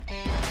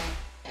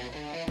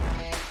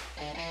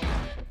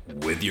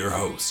with your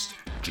hosts,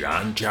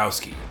 John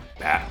Jowski,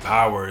 Pat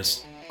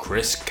Powers,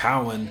 Chris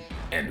Cowan,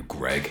 and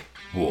Greg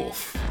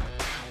Wolf.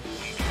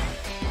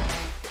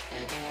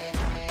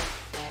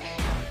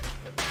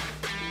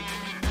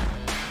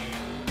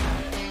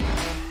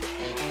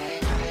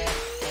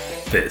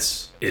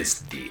 This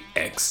is the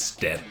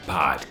X-Step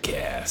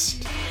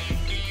Podcast.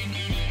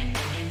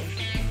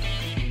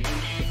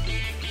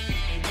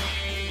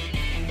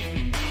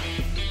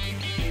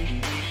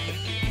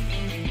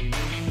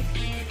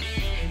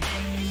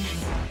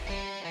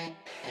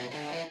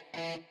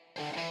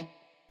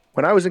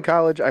 When I was in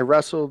college, I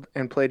wrestled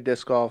and played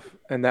disc golf,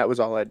 and that was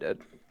all I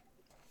did.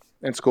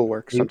 And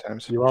schoolwork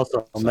sometimes. You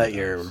also met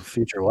your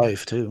future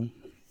wife, too.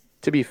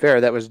 To be fair,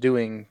 that was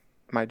doing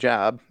my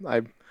job.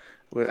 I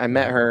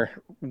met her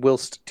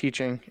whilst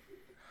teaching.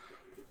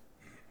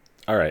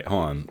 All right,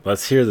 hold on.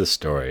 Let's hear the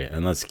story,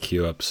 and let's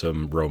cue up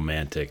some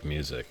romantic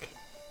music.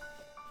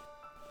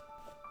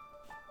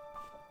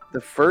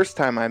 The first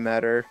time I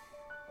met her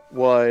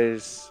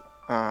was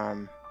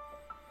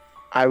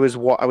I was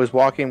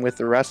walking with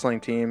the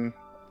wrestling team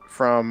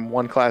from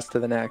one class to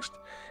the next.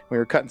 We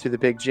were cutting through the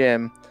big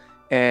gym,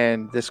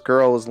 and this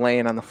girl was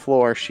laying on the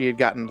floor. She had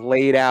gotten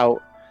laid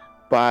out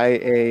by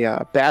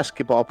a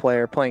basketball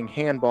player playing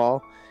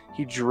handball.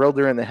 He drilled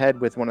her in the head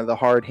with one of the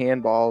hard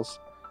handballs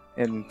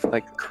and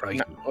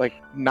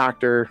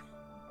knocked her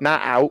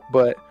not out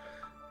but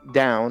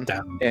down.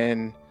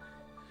 And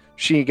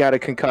she got a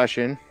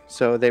concussion,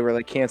 so they were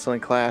like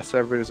canceling class, so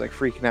everybody was like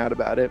freaking out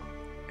about it.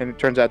 And it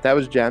turns out that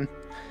was Jen.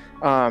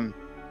 And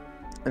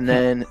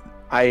then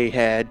I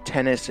had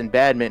tennis and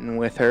badminton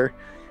with her,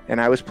 and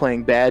I was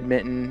playing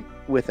badminton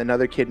with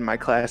another kid in my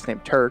class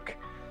named Turk,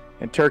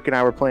 and Turk and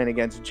I were playing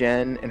against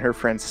Jen and her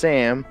friend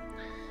Sam,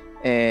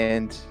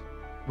 and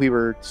we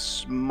were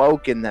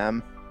smoking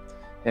them.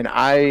 And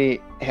I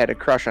had a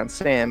crush on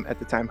Sam at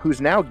the time, who's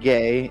now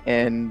gay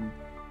and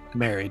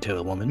married to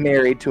a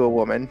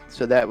woman.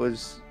 So that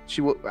was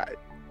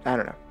I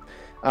don't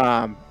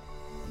know.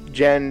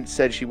 Jen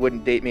said she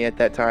wouldn't date me at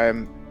that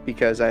time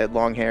because I had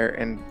long hair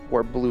and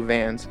wore blue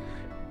Vans,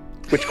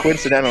 which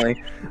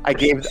coincidentally I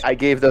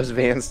gave those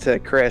Vans to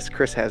Chris.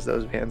 Chris has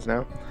those Vans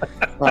now.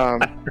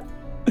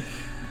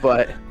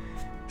 But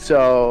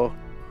so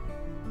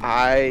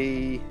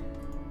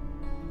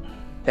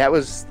that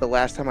was the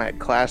last time I had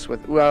class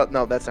with. Well,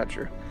 no, that's not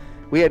true.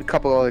 We had a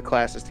couple other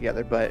classes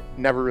together, but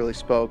never really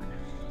spoke.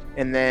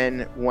 And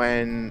then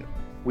when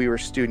we were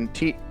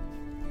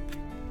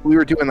we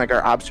were doing like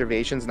our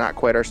observations, not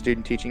quite our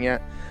student teaching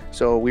yet.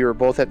 So we were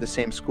both at the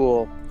same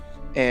school,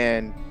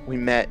 and we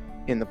met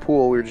in the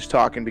pool. We were just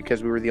talking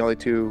because we were the only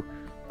two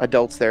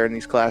adults there in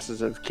these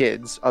classes of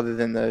kids, other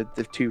than the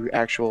two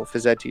actual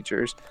phys ed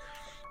teachers.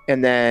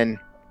 And then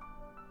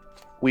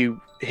we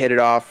hit it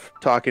off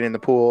talking in the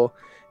pool.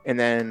 And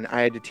then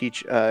I had to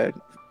teach a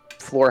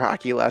floor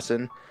hockey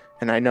lesson,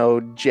 and I know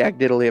jack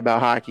diddly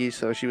about hockey,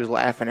 so she was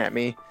laughing at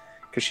me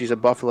because she's a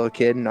Buffalo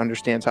kid and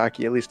understands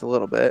hockey at least a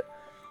little bit.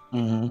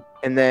 Mm-hmm.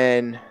 And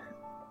then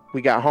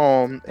we got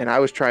home, and I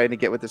was trying to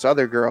get with this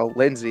other girl,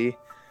 Lindsay,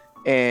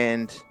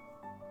 and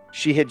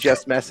she had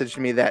just messaged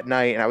me that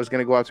night, and I was going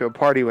to go out to a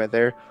party with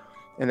her.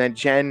 And then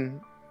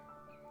Jen,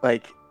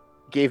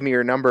 gave me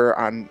her number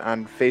on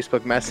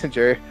Facebook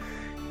Messenger,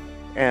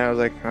 and I was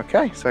like,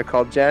 okay. So I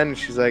called Jen, and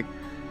she's like,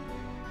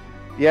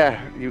 yeah,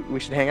 we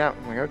should hang out.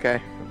 I'm like,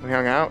 okay. We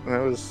hung out, and it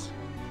was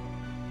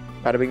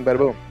bada bing, bada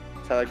boom.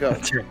 That's how that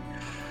goes.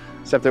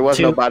 Except there was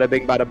no bada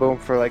bing, bada boom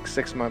for like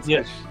 6 months.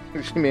 Yeah.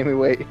 She made me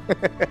wait.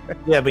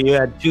 Yeah, but you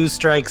had 2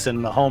 strikes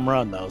and a home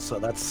run, though, so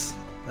that's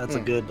a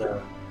good.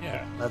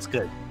 Yeah, that's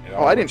good.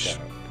 I didn't.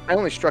 I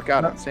only struck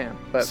out on Sam.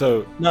 But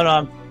so no.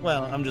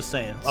 I'm just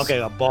saying. Okay,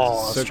 a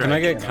ball. So can I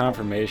get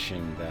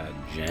confirmation that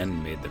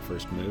Jen made the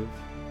first move?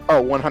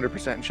 Oh,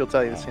 100%. She'll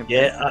tell you the same thing.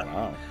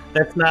 Yeah,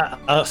 that's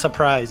not a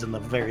surprise in the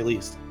very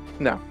least.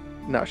 No,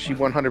 she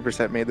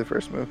 100% made the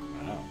first move.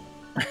 Wow.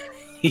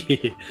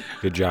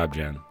 Good job,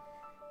 Jen.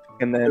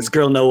 And then this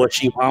girl know what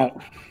she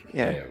want.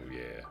 Yeah. Yeah.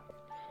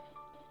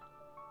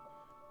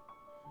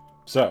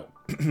 So,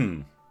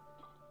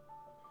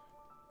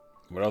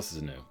 what else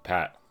is new?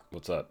 Pat,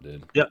 what's up,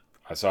 dude? Yep.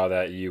 I saw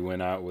that you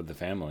went out with the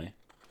family.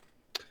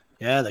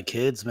 Yeah, the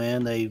kids,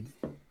 man.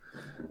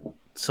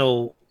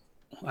 So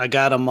I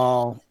got them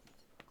all.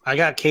 I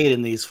got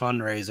Caden these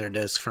fundraiser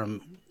discs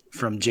from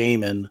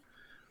Jamin.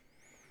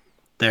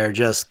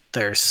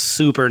 They're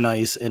super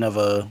nice and of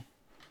a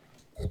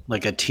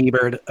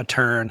T-Bird, a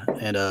Turn,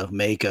 and a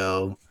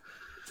Mako.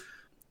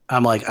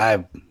 I'm like,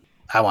 I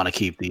want to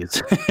keep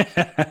these.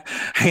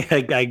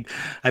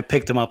 I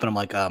picked them up and I'm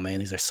like, oh man,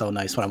 these are so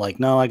nice. But I'm like,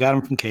 no, I got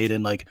them from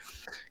Caden.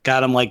 Got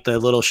them the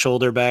little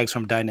shoulder bags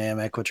from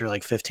Dynamic, which are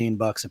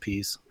 $15 a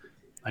piece.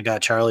 I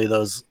got Charlie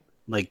those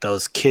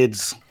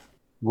kids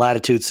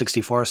Latitude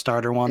 64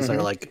 starter ones that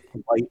are white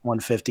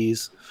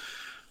 150s.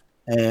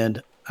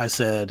 And I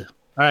said,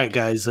 all right,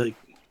 guys,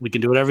 we can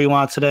do whatever you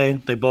want today.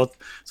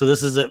 So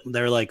this is it.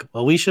 They're like,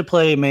 well, we should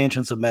play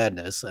Mansions of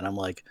Madness. And I'm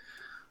like,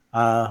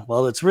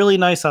 well, it's really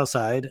nice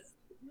outside,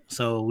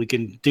 so we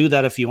can do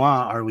that if you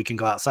want, or we can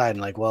go outside.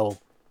 And well,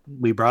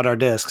 we brought our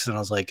discs, and I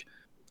was like,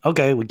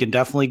 okay, we can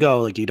definitely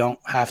go. Like, you don't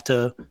have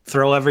to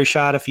throw every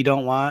shot if you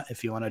don't want.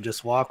 If you want to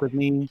just walk with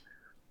me,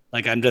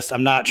 like, I'm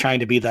not trying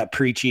to be that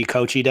preachy,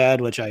 coachy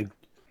dad, which I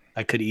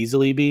could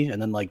easily be,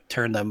 and then like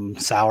turn them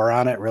sour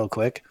on it real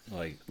quick.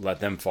 Like, let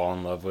them fall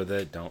in love with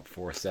it. Don't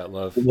force that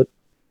love.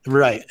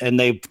 Right. And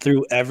they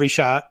threw every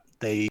shot.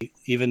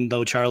 Even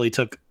though Charlie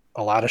took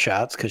a lot of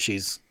shots because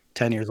she's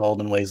 10 years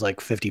old and weighs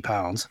like 50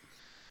 pounds.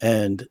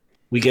 And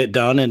we get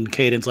done, and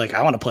Caden's like,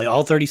 I want to play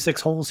all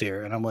 36 holes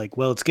here. And I'm like,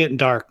 well, it's getting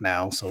dark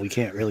now, so we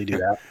can't really do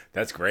that.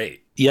 That's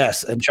great.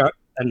 Yes.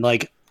 And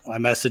like, I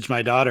messaged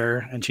my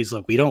daughter, and she's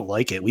like, we don't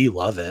like it. We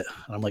love it.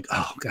 And I'm like,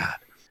 oh, God.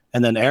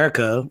 And then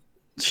Erica,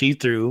 she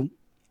threw,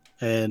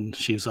 and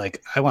she was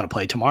like, I want to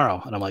play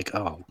tomorrow. And I'm like,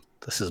 oh,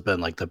 this has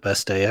been like the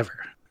best day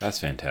ever. That's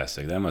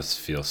fantastic. That must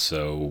feel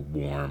so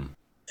warm.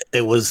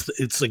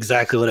 It's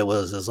exactly what it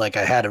was. It's like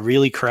I had a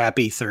really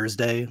crappy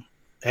Thursday,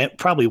 and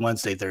probably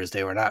Wednesday,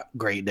 Thursday were not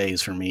great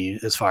days for me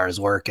as far as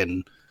work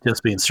and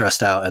just being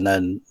stressed out. And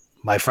then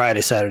my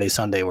Friday, Saturday,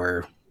 Sunday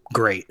were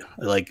great.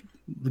 Like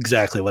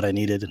exactly what I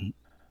needed.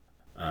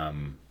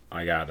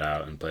 I got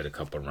out and played a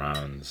couple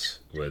rounds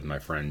with my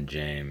friend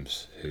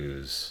James,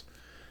 he's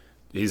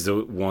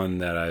the one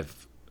that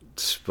I've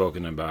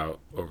spoken about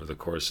over the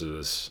course of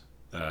this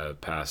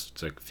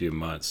past like few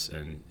months,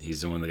 and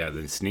he's the one that got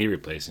his knee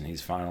replaced, and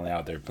he's finally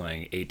out there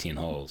playing 18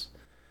 holes.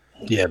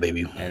 Yeah,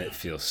 baby. And it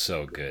feels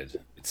so good.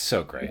 It's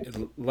so great.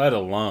 Let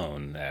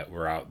alone that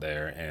we're out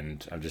there,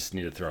 and I just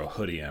need to throw a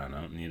hoodie on.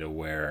 I don't need to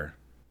wear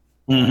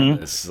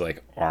this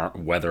like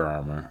weather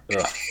armor.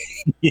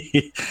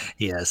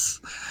 Yes.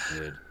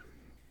 Good.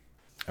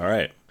 All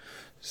right.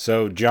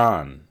 So,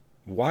 John,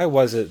 why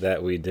was it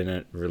that we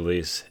didn't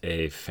release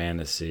a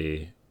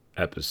fantasy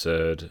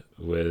episode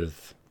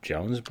with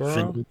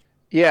Jonesboro?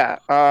 Yeah.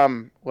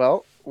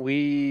 Well,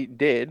 we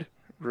did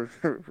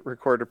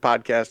record a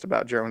podcast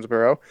about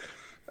Jonesboro,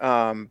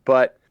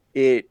 but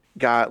it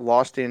got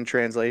lost in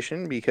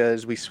translation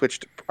because we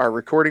switched our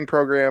recording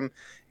program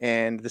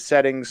and the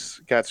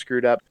settings got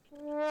screwed up.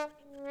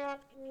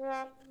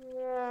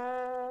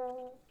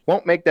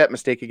 Won't make that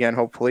mistake again,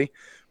 hopefully.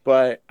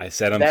 But I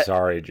said I'm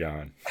sorry,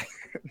 John.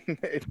 No,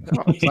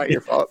 it's not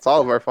your fault. It's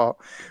all of our fault.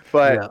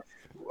 But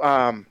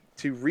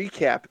to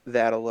recap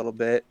that a little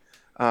bit,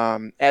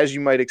 as you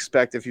might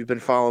expect if you've been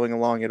following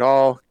along at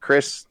all,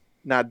 Chris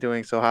not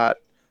doing so hot,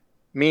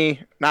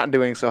 me not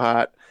doing so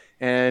hot,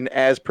 and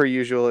as per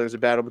usual, it was a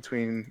battle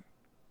between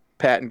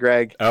Pat and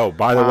Greg. Oh,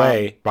 by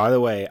the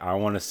way, I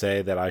want to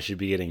say that I should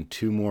be getting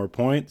 2 more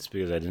points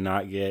because I did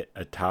not get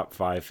a top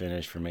 5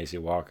 finish for Macy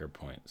Walker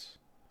points.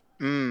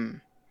 All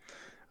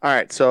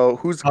right, so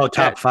who's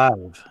top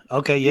 5?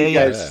 Okay,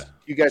 yeah.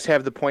 You guys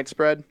have the point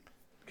spread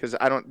because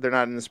they're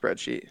not in the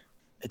spreadsheet.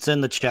 It's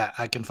in the chat.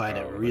 I can find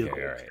it real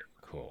quick. All right,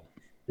 cool.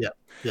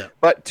 Yeah.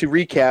 But to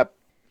recap,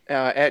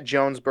 at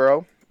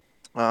Jonesboro,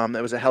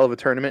 that was a hell of a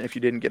tournament. If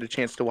you didn't get a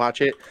chance to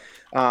watch it,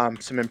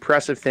 some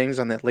impressive things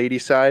on the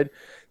ladies' side.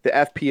 The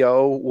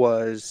FPO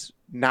was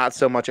not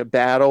so much a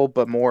battle,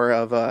 but more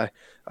of a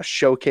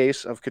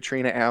showcase of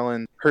Katrina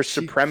Allen, her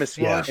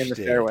supremacy in the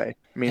fairway.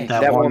 I mean,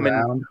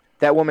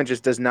 that woman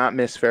just does not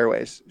miss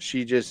fairways.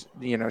 She just,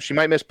 she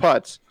might miss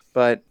putts,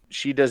 but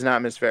she does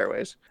not miss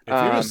fairways. If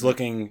you're just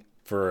looking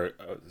for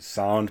a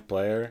sound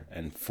player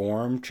and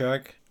form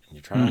check, and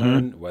you're trying to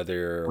learn whether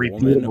you're a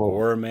woman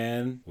or a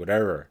man,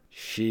 whatever,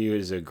 she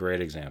is a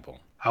great example.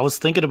 I was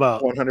thinking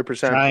about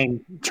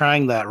 100%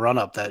 trying that run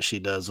up that she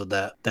does with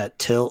that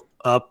tilt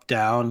up,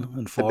 down,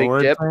 and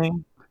forward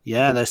thing.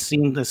 Yeah, that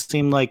seemed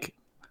like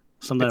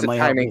something that might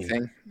help me.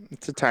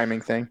 It's a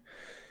timing thing,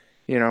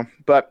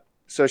 But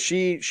so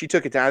she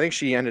took it down. I think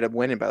she ended up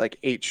winning by like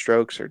 8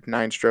 strokes or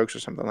 9 strokes or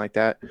something like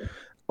that.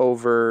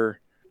 Over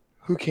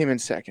who came in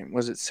second?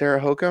 Was it Sarah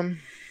Hokum?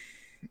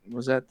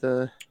 Was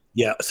that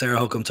Yeah, Sarah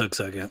Hokum took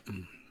second.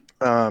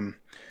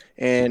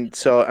 And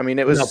so, I mean,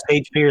 it was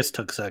Paige Pierce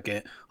took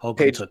second.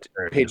 Hokum took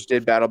third. Paige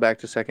did battle back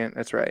to second.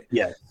 That's right.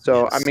 Yeah.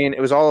 So, I mean, it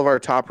was all of our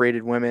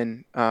top-rated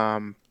women,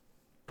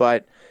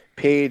 but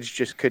Paige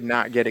just could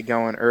not get it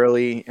going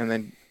early, and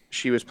then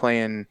she was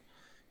playing,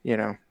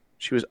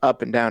 she was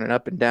up and down and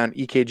up and down.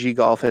 EKG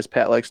golf, as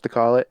Pat likes to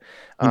call it.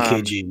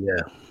 EKG,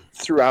 yeah.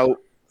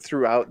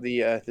 Throughout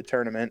the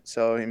tournament.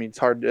 So, I mean, it's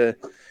hard to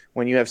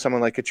when you have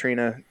someone like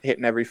Katrina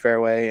hitting every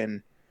fairway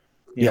and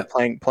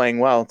playing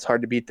well. It's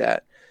hard to beat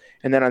that.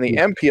 And then on the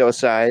MPO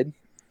side,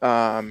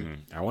 I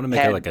want to make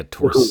it like a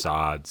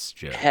Torsades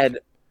joke.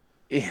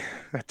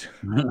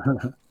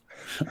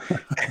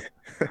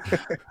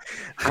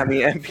 On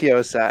the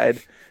MPO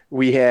side,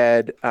 we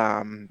had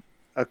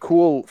a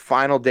cool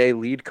final day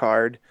lead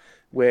card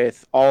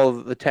with all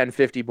of the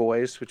 1050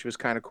 boys, which was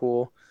kind of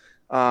cool.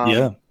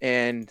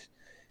 And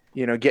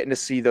getting to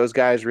see those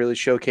guys really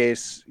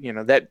showcase,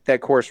 that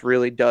course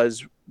really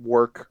does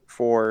work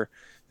for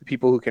the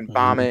people who can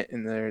bomb it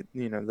and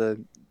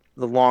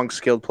the long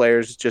skilled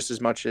players just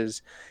as much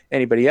as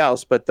anybody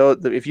else. But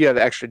if you have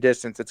extra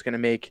distance, it's going to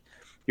make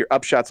Your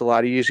upshot's a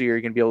lot easier.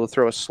 You're going to be able to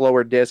throw a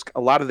slower disc.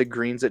 A lot of the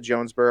greens at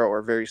Jonesboro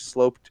are very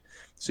sloped,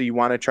 so you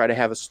want to try to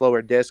have a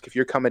slower disc. If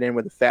you're coming in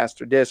with a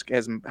faster disc, it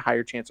has a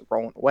higher chance of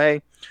rolling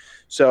away.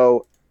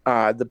 So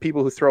the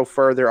people who throw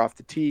further off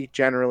the tee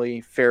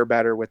generally fare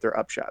better with their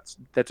upshots.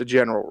 That's a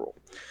general rule.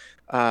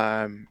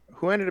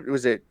 Who ended up?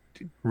 Was it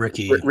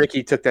Ricky.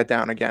 Ricky took that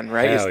down again,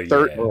 right? Hell His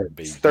third, yeah, his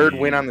baby. third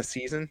win on the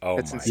season. Oh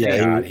That's my insane.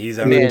 god, he's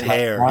on Man, a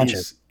tear. watch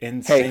He's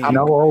insane. I'm-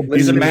 No old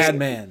He's a listen to me.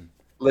 madman.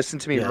 Listen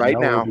to me Yeah, right no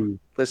now. OB.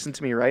 Listen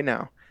to me right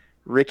now.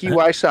 Ricky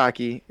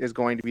Wysocki is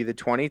going to be the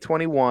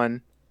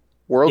 2021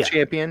 World Yeah.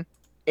 Champion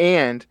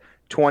and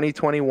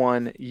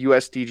 2021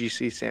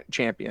 USDGC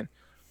champion.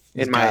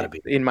 He's In gotta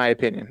be. my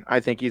opinion, I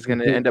think he's going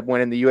to Mhm. end up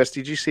winning the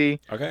USDGC,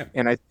 Okay.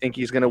 and I think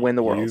he's going to win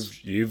the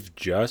Worlds. You've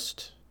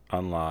just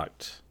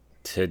unlocked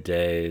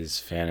today's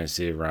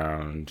fantasy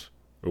round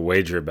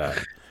wager bet.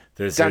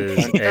 This Dun, is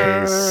dun, a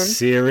dun.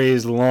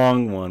 series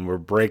long one. We're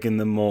breaking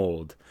the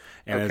mold,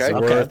 and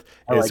Okay.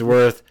 it's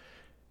worth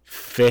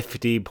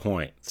 50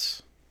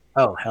 points.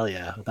 Oh, hell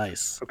yeah.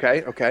 Nice.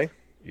 Okay.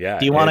 Yeah.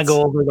 Do you want to it's-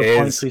 go over the it's-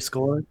 points we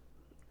scored?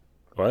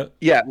 What?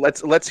 Yeah,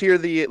 let's hear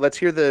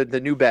the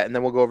new bet, and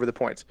then we'll go over the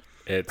points.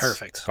 It's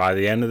Perfect. By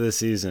the end of the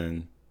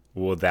season,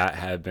 will that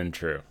have been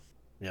true?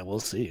 Yeah, we'll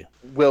see.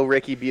 Will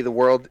Ricky be the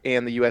World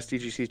and the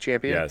USDGC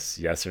champion?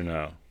 Yes or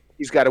no?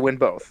 He's got to win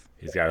both.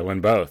 He's got to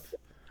win both.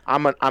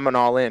 I'm an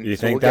all in. You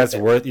so think we'll get that's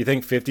there. worth? You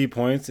think 50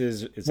 points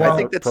is Well, I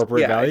think that's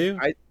appropriate yeah, value?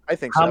 I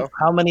think How, so.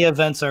 how many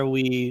events are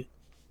we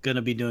going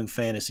to be doing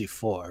fantasy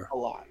for? A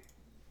lot.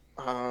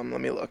 Let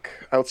me look.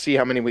 I'll see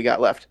how many we got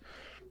left.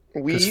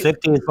 Because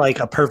 50 is like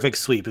a perfect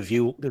sweep. If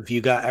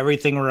you got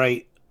everything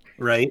right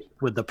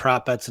with the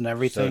prop bets and So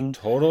everything,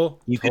 total,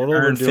 you can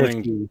we're earn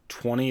doing 50.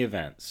 20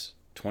 events.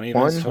 20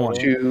 1, events total.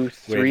 2,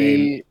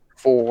 3,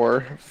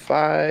 4,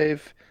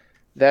 5.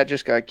 That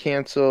just got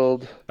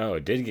canceled. Oh,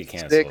 it did get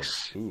canceled.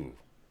 6. Ooh,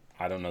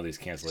 I don't know these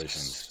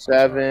cancellations.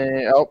 I'm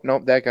sorry. 7. Oh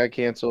nope, that got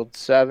canceled.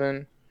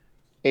 7,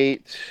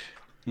 8,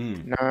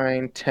 Hmm.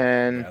 9,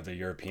 10, Yeah, the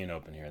European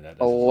Open here. That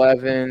doesn't-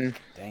 11,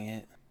 Dang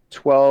it.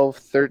 12,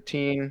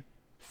 13,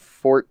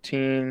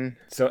 14.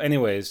 So,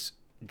 anyways,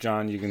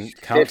 John, you can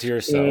count to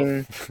 15.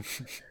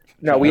 yourself.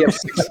 No, we have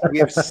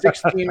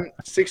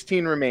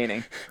 16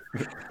 remaining.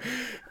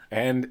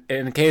 And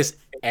in case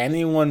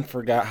anyone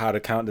forgot how to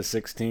count to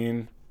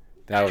 16,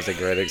 that was a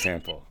great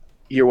example.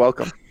 You're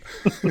welcome.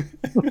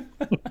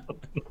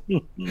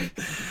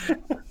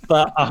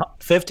 But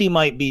 50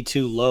 might be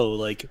too low.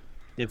 Like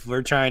if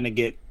we're trying to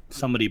get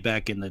somebody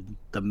back in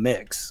the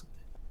mix,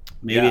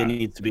 maybe Yeah. it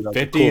needs to be like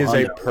 50 cool is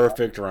a hundo.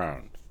 perfect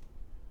round.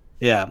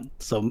 Yeah.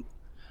 So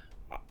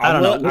I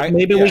don't know.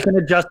 Maybe we can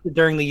adjust it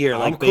during the year. I'm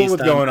Like cool based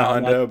with on going to how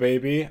Hundo,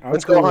 baby.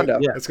 Let's go Hundo.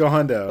 Yeah. Let's go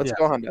Hundo. Let's Yeah.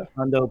 go Honda.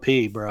 Hundo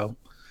P, bro.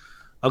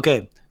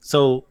 Okay,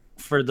 so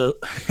for the,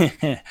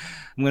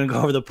 I'm gonna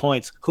go over the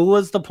points. Who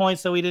was the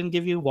points that we didn't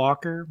give you?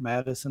 Walker,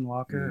 Madison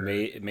Walker,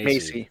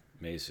 Macy.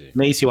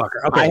 Macy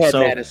Walker. Okay, I had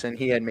so Madison.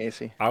 He had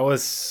Macy. I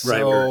was Right,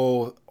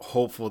 so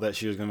hopeful that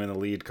she was going to win the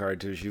lead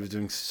card, too. She was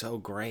doing so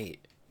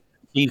great.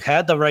 she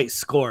had the right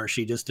score.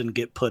 She just didn't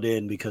get put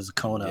in because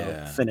Kona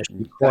Yeah. finished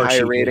The before higher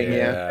she rating, did.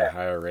 yeah.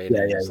 Higher rating.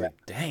 Yeah, It's yeah.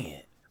 like, dang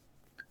it.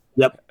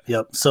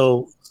 Yep.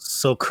 So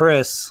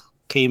Chris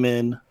came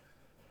in.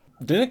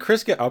 Didn't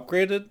Chris get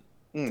upgraded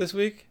Mm. this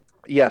week?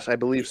 Yes, I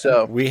believe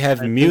so. We have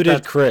I think muted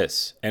that's-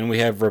 Chris, and we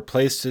have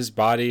replaced his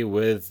body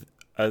with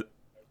an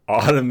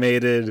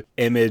automated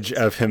image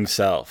of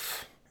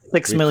himself.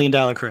 $6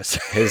 million Chris.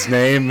 His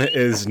name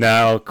is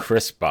now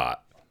ChrisBot.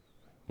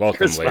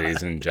 Welcome, ChrisBot.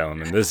 ladies and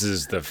gentlemen. This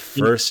is the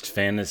first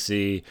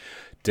fantasy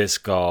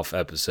disc golf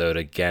episode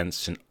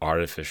against an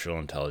artificial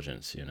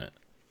intelligence unit.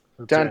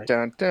 Dun right.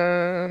 dun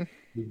dun.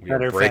 We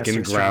Better, are breaking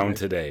faster, ground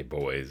stronger. today,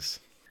 boys.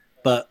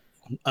 But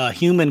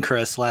human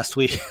Chris last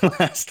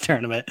last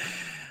tournament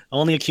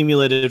only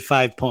accumulated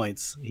 5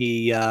 points.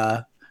 He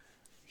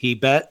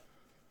bet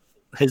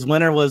his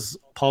winner was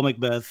Paul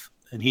Macbeth,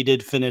 and he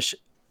did finish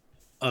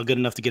good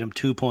enough to get him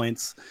 2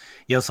 points.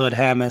 He also had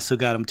Hamas, who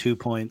got him 2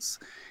 points.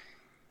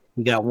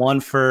 He got one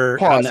for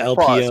on Pause. the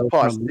LPO.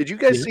 Pause. from- Did you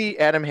guys see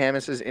Adam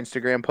Hammis's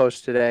Instagram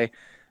post today,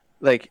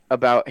 like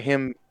about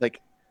him like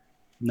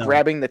No.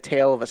 grabbing the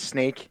tail of a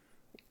snake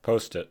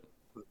Post it.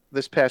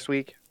 this past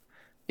week?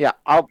 Yeah,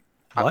 I'll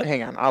What?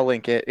 hang on. I'll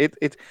link it.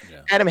 It's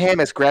Yeah. Adam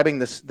Hammis grabbing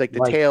this like the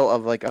Like- tail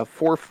of like a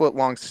 4-foot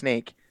long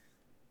snake,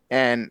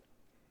 and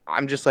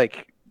I'm just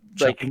like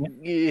Chucking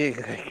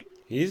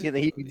He's,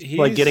 he,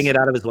 like getting it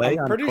out of his way. I'm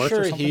on pretty course or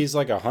sure something? he's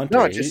like a hunter.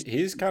 No, just-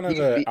 he's kind of he-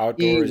 the he-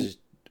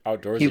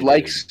 outdoorsy he dude.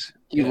 likes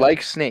Yeah.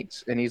 likes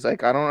snakes, and he's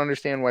like, I don't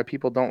understand why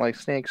people don't like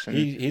snakes. And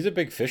He's a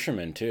big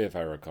fisherman too, if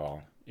I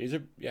recall.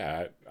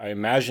 I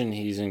imagine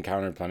he's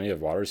encountered plenty of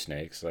water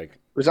snakes. Like, it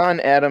was on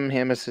Adam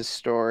Hammis's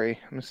story.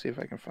 Let me see if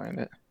I can find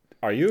it.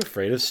 are you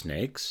afraid of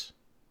snakes?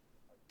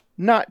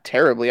 Not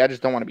terribly. I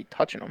just don't want to be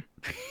touching them.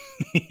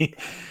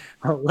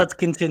 Well, let's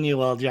continue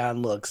while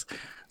John looks.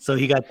 So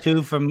he got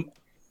 2 from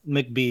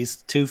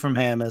McBeast, 2 from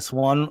Hammis,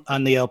 1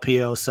 on the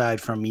LPO side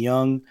from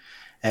Young.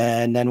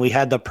 And then we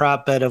had the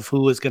prop bet of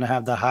who was going to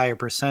have the higher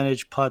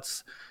percentage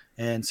putts.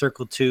 and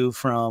Circle 2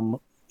 from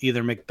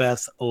either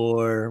Macbeth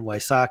or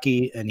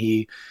Wysocki, and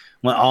he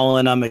went all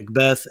in on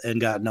Macbeth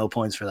and got no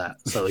points for that.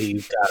 So he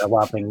got a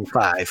whopping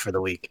 5 for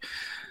the week,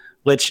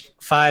 which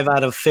 5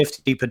 out of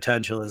 50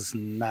 potential is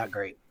not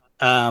great.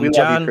 We love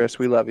John, you, Chris.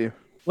 We love you.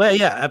 well,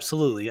 yeah,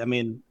 absolutely. I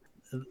mean,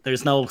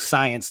 there's no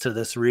science to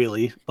this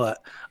really,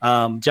 but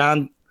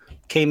John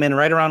came in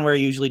right around where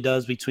he usually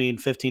does, between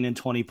 15 and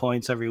 20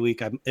 points every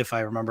week, if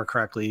I remember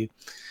correctly.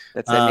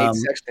 That's that Nate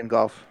Sexton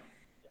golf.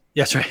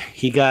 That's right.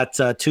 He got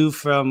 2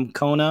 from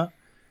Kona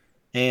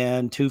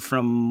and 2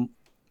 from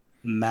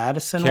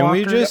Madison. Can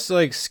we Walker. just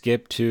like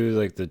skip to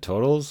like the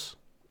totals?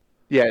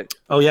 Yeah.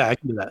 Oh yeah, I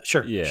can do that.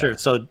 Sure. Yeah. Sure.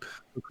 So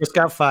Chris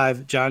got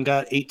 5, John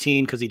got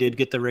 18 because he did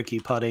get the Ricky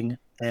putting,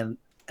 and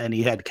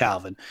he had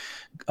Calvin.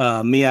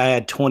 Me, I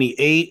had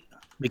 28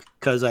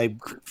 because I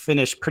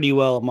finished pretty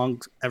well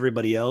amongst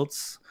everybody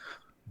else.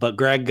 But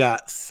Greg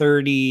got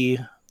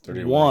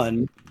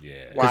 31. Yeah.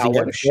 Wow, he what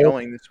had a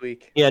showing this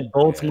week. He had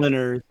both Yeah.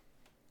 winners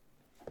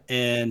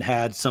and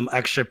had some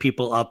extra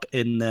people up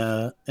in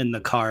the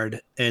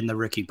card and the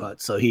Ricky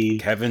putt. So he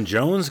Kevin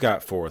Jones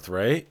got 4th,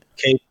 right?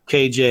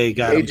 KJ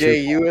got him AJ too.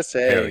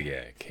 USA. Hell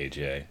yeah,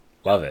 KJ.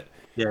 Love it.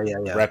 Yeah.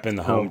 Repping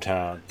the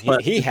hometown.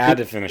 But He had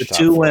to finish the top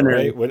 2 4,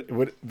 winners- right?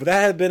 Would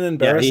that have been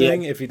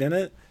embarrassing if he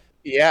didn't?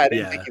 Yeah, I didn't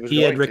Yeah, think he was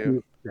he had going Ricky.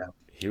 to. Yeah,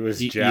 He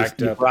was You-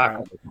 jacked you up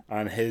rock.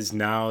 on his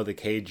now the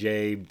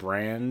KJ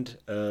brand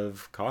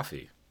of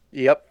coffee.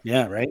 Yep.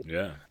 yeah, right.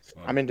 Yeah.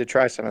 I'm in to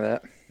try some of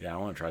that. Yeah, I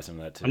want to try some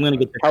of that too. I'm gonna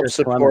get the Help Chris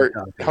support Clemens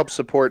coffee. help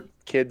support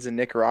kids in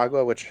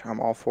Nicaragua, which I'm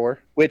all for.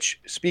 Which,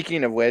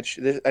 speaking of which,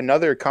 there's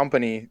another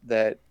company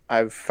that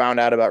I've found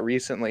out about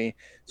recently.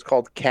 It's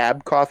called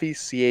Cab Coffee,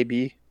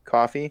 CAB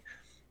Coffee.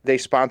 They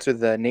sponsor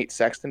the Nate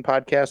Sexton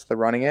podcast, The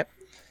Running It,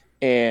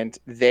 and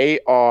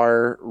they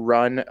are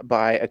run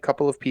by a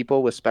couple of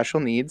people with special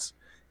needs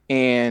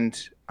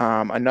and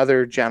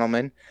another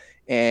gentleman,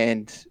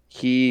 and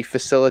he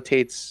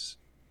facilitates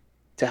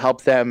to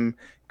help them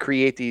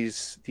create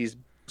these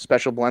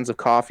special blends of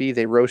coffee.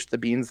 They roast the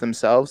beans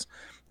themselves,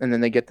 and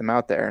then they get them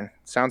out there.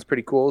 Sounds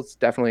pretty cool. It's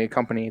definitely a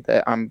company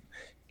that I'm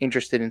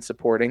interested in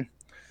supporting.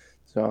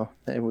 So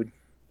it would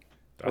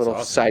That's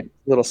awesome.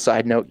 little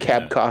side note,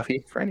 Cab Yeah.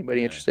 Coffee for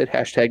anybody interested.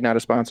 Hashtag not a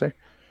sponsor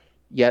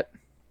yet.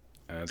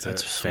 That's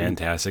That's a sweet.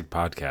 fantastic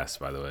podcast,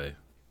 by the way.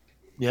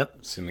 Yep.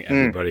 Assuming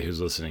everybody who's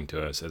listening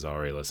to us has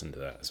already listened to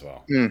that as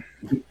well.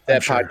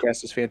 That sure.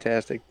 podcast is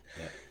fantastic.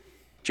 Yeah.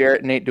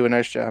 Jarrett and Nate do a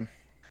nice job.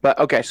 But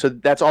okay, so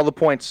that's all the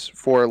points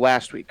for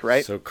last week,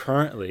 right? So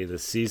currently, the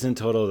season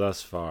total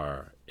thus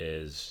far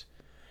is.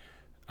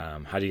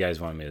 How do you guys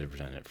want me to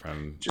present it?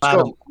 From Just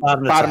go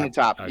bottom bottom to to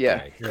top. okay,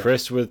 Yeah.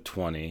 Chris with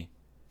 20,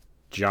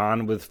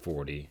 John with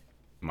 40,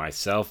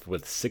 myself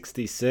with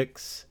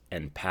 66,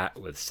 and Pat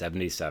with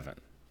 77.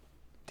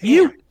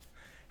 Damn.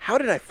 How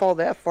did I fall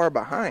that far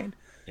behind?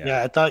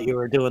 Yeah, I thought you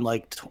were doing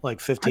like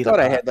 15. I thought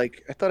I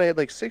had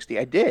like 60.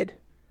 I did.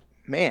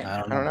 Man, I I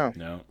don't don't know.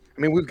 No.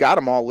 I mean, we've got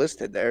them all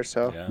listed there.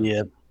 So Yeah.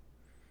 Yeah.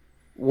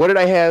 what did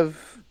I have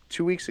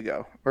 2 weeks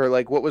ago? Or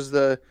like, what was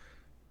the?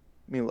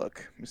 Let me look.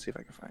 Let me see if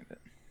I can find it.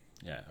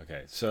 Yeah.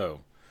 Okay. So,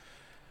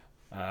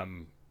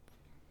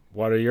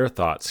 what are your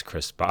thoughts,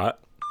 Chris Bot?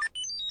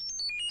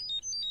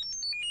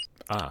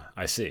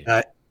 I see.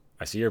 I-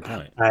 I see your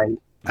point.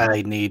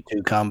 I need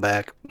to come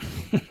back.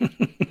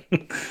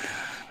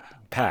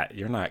 Pat,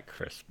 you're not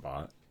Chris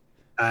Bot.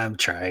 I'm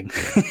trying.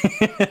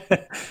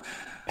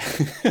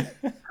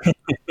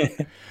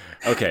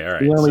 Okay. All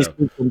right. We only So,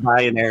 speak in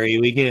binary.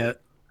 We get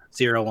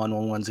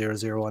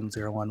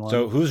 0-1-1-1-0-0-1-0-1-1.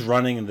 so who's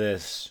running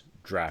this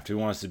draft? Who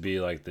wants to be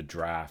like the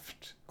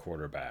draft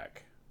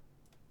quarterback?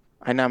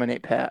 I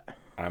nominate Pat.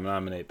 I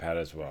nominate Pat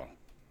as well.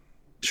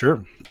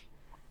 Sure.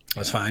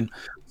 That's fine.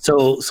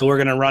 So we're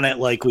gonna run it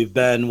like we've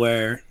been,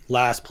 where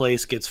last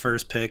place gets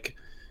first pick,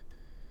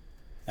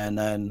 and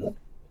then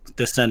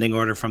descending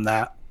order from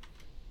that.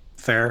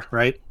 Fair,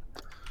 right?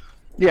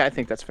 Yeah, I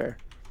think that's fair.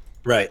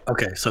 Right.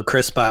 Okay. So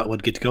Chris Spot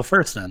would get to go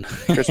first then.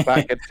 Chris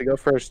Spot gets to go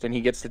first, and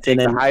he gets to take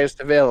And then- the highest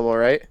available,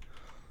 right?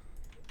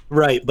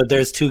 Right, but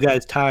there's 2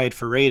 guys tied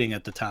for rating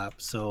at the top.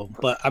 So,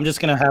 but I'm just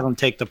gonna have him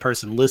take the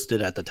person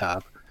listed at the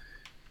top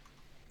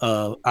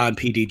on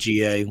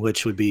PDGA,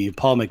 which would be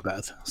Paul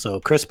Macbeth. So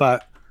Chris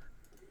Spot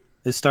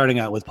is starting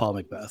out with Paul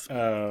Macbeth.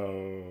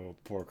 Oh,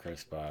 poor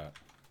Chris Bot.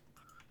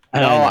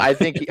 No, I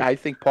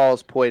think Paul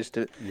is poised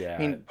to. Yeah. I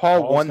mean,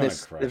 Paul Paul's won gonna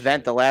this crush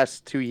event it. the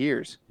last 2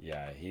 years.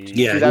 Yeah.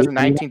 Yeah,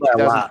 2019, he won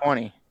by a lot.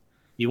 2020.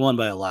 You won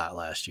by a lot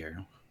last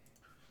year.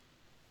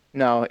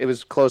 No, it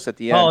was close at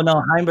the end. Oh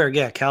no, Heimberg,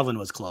 yeah, Calvin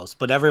was close,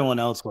 but everyone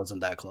else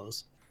wasn't that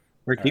close.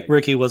 Right.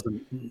 Ricky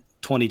wasn't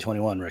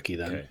 2021 Ricky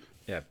then. Okay.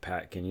 Yeah,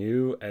 Pat, can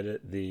you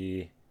edit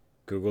the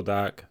Google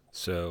Doc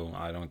so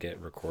I don't get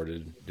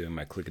recorded doing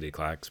my clickety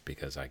clacks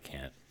because I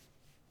can't.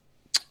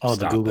 Oh, the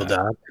Stop Google that.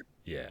 Doc.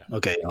 Yeah.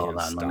 Okay, I hold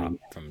can't on. stop Let me.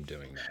 from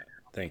doing that.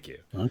 Thank you.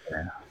 Okay,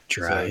 So,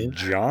 drive.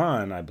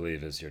 John, I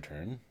believe, is your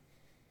turn.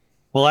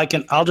 Well,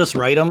 I'll just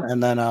write them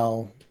and then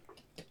I'll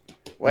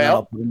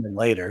well, put them in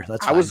later.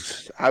 That's I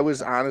fine.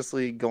 was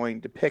honestly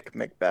going to pick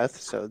Macbeth,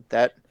 so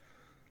that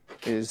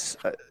is,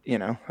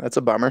 that's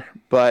a bummer.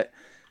 But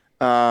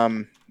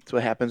that's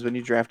what happens when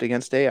you draft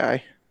against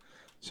AI.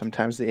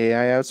 Sometimes the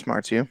AI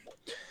outsmarts you.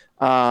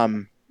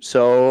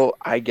 So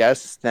I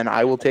guess then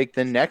I will take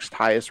the next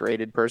highest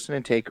rated person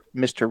and take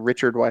Mr.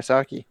 Richard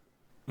Wysocki.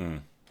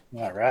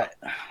 All right.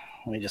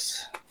 I'm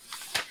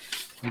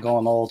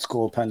going old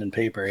school pen and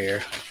paper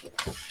here.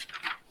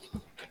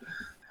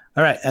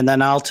 All right. And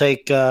then I'll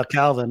take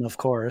Calvin, of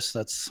course.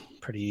 That's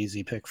a pretty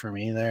easy pick for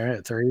me there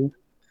at 3.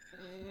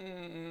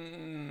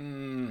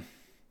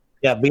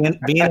 Yeah, being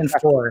in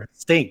 4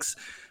 stinks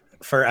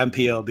for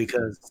MPO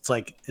because it's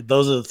like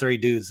those are the 3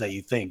 dudes that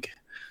you think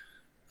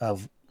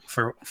of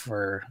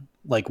for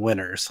like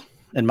winners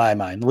in my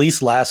mind. At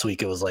least last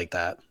week it was like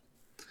that.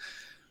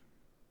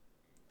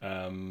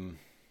 All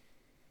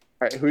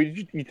right, who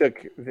did you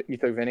took? You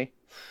took Vinny.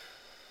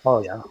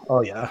 Oh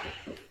yeah.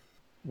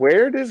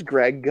 Where does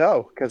Greg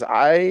go? Because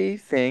I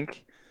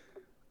think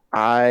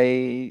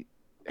I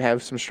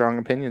have some strong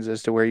opinions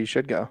as to where you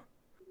should go.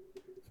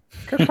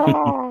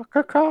 Caw.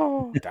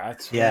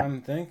 That's Yeah. what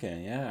I'm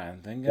thinking. Yeah,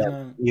 I'm thinking.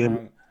 Yeah,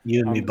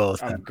 you and me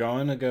both. I'm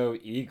going to go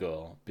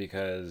Eagle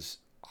because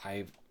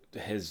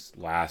his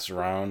last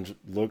round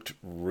looked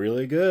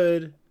really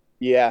good.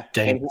 Yeah,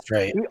 Dang, and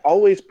right. he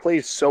always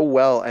plays so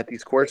well at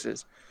these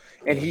courses,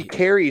 and he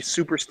carries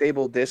super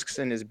stable discs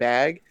in his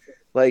bag.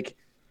 Like,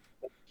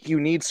 you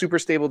need super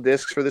stable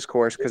discs for this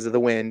course because of the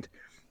wind.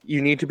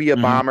 You need to be a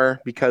bomber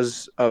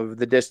because of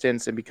the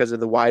distance and because of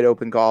the wide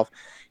open golf.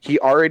 He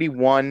already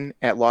won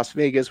at Las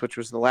Vegas, which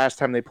was the last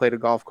time they played a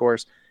golf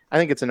course. I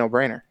think it's a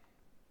no-brainer.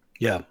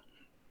 Yeah.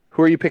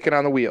 Who are you picking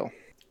on the wheel?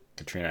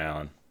 Katrina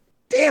Allen.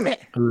 Damn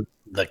it.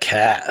 The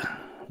cat.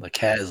 The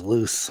cat is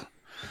loose.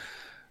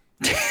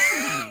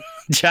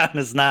 John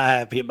is not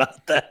happy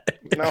about that.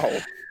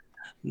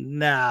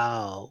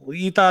 No.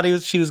 You thought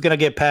she was gonna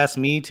get past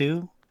me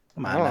too?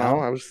 Come on I don't now. know.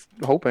 I was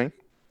hoping.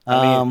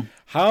 I mean,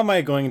 how am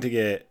I going to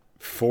get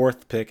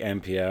 4th pick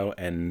MPO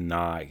and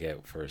not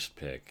get 1st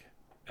pick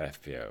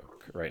FPO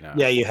right now?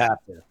 Yeah, you have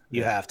to.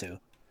 You have to.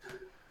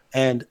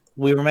 And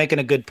we were making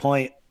a good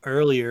point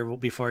earlier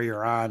before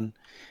you're on,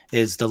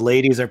 is the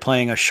ladies are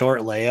playing a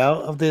short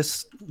layout of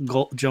this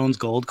Jones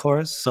Gold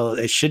course, so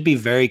it should be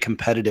very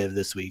competitive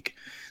this week.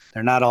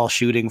 They're not all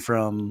shooting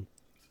from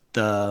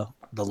the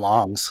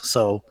longs,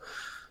 so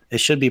it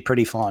should be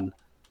pretty fun.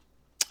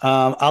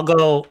 I'll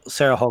go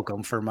Sarah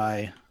Holcomb for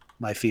my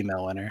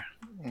female winner.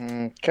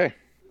 Okay.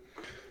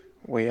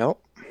 Well,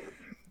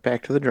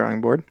 back to the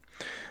drawing board.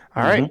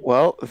 All right.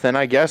 Well, then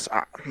I guess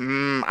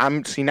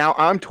now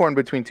I'm torn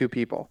between 2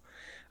 people.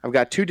 I've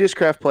got 2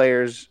 Discraft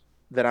players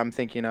that I'm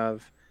thinking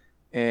of,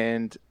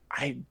 and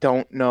I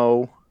don't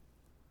know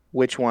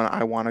which one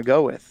I want to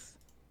go with.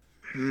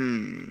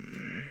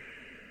 I'm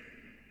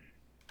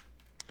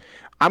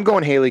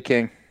going Haley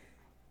King.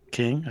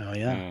 King? Oh,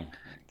 yeah.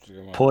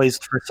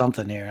 Poised for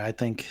something here, I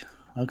think.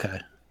 Okay.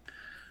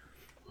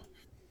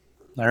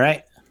 All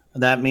right.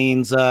 That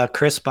means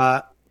Chris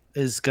Bott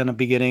is going to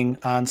be getting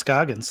on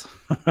Scoggins.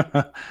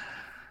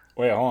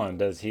 Wait, hold on.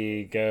 Does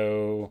he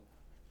go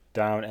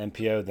down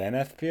MPO then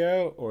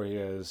FPO, or he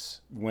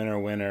goes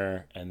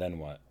winner, and then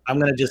what? I'm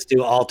going to just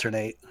do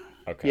alternate.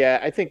 Okay. Yeah,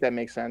 I think that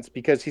makes sense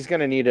because he's going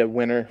to need a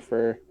winner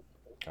for.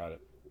 Got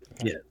it.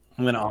 Okay. Yeah,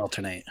 I'm going to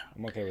alternate.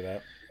 I'm okay with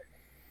that.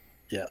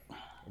 Yeah.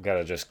 I've got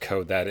to just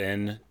code that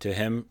in to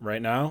him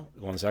right now.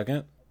 1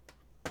 second.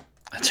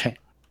 That's right.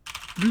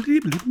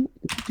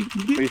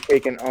 He's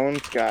taking Owen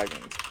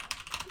Scoggins.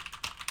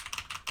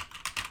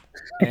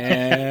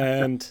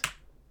 And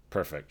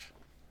perfect.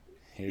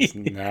 He's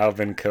now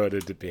been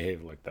coded to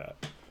behave like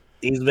that.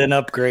 He's been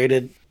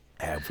upgraded.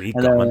 Have we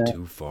gone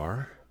too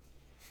far?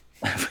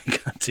 Have we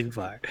gone too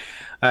far?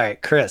 All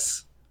right,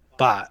 Chris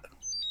Bott.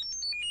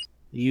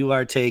 You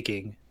are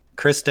taking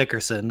Chris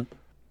Dickerson.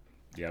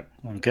 Yep.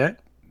 Okay.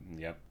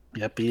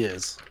 Yep, he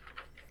is.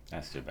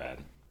 That's too bad.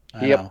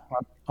 I know.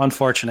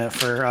 Unfortunate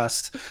for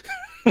us.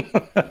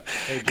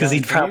 Because he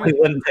probably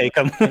wouldn't take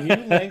him. Can you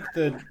link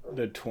the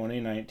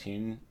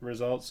 2019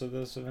 results of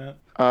this event?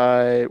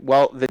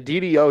 Well, the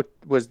DDO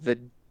was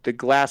the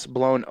glass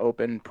blown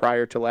open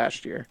prior to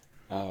last year.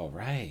 Oh,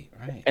 right.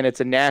 And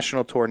it's a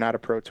national tour, not a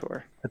pro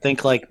tour. I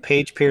think like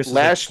Paige Pierce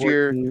last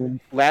year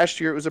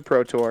it was a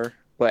pro tour,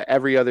 but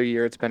every other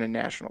year it's been a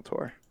national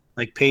tour.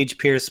 Like Paige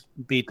Pierce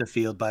beat the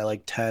field by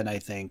like 10, I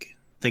think.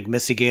 I think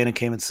Missy Gannon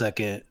came in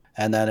second,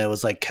 and then it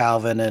was like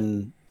Calvin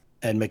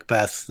and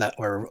Macbeth that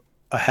were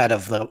ahead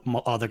of the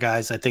other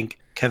guys. I think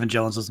Kevin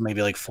Jones was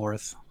maybe like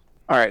 4th.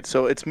 All right,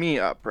 so it's me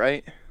up,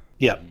 right?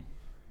 Yep.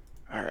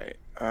 All right.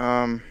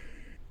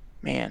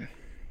 Man.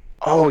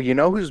 Oh, you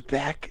know who's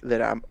back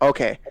that I'm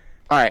okay.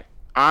 All right.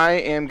 I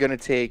am gonna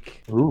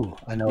take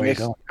I know where you're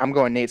going. I'm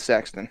going Nate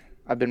Sexton.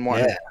 I've been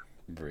wanting. Yeah.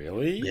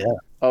 Really? Yeah.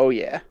 Oh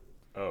yeah.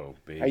 Oh,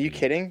 baby. Are you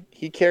kidding?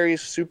 He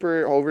carries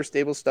super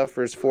overstable stuff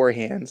for his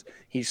forehands.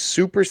 He's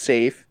super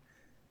safe.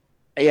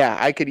 Yeah,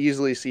 I could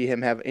easily see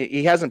him have.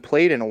 He hasn't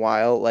played in a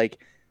while.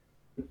 Like,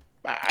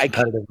 I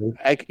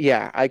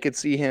could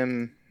see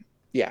him.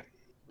 Yeah.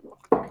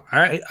 All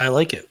right, I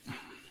like it.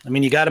 I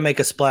mean, you got to make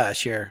a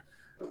splash here.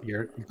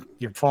 You're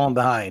falling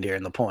behind here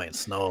in the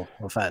points. No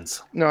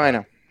offense. No, I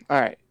know. All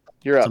right,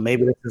 you're up. So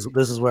maybe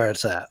this is where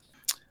it's at.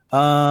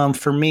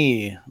 For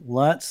me,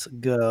 let's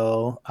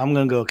go. I'm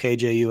gonna go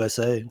KJ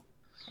USA.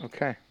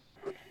 Okay.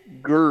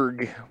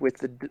 Gerg with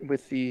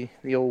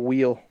the old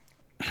wheel.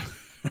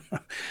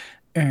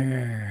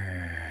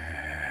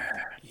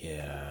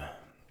 Yeah.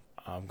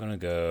 I'm going to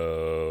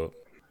go.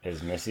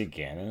 Is Missy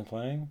Gannon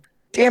playing?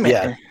 Damn it.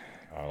 Yeah.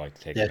 I like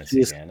to take Yeah,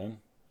 Missy Gannon.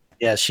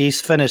 Yeah, she's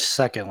finished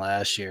second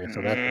last year,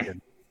 so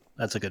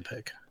that's a good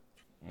pick.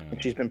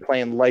 She's been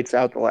playing lights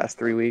out the last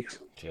 3 weeks.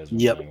 She has been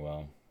playing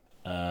well.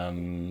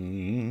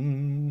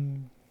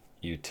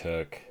 You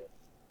took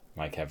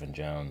my Kevin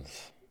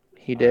Jones.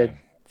 He did. I'm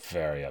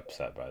very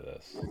upset by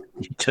this.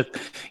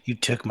 You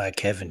took my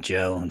Kevin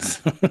Jones.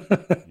 You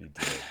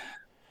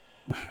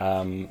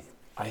did.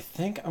 I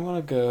think I'm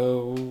gonna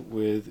go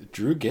with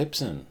Drew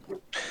Gibson.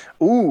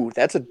 Ooh,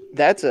 that's a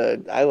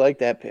I like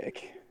that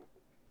pick.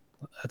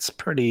 That's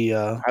pretty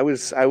I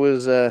was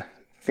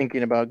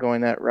thinking about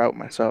going that route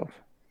myself.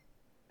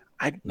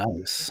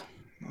 nice.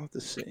 I'll have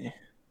to see.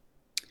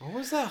 What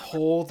was that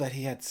hole that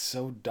he had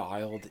so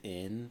dialed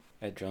in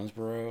at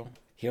Jonesboro?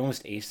 He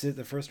almost aced it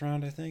the first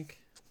round, I think.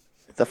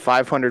 The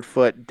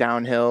 500-foot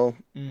downhill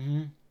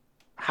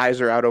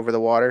hyzer out over the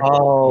water.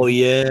 Oh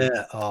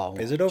yeah. Oh,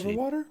 Is it over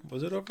water?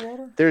 Was it over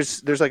water?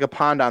 There's like a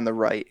pond on the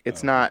right.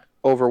 It's not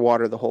over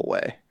water the whole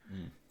way.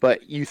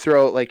 But you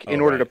throw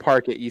in order to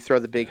park it, you throw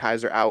the big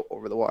hyzer out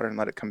over the water and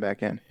let it come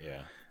back in.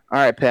 Yeah. All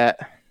right, Pat.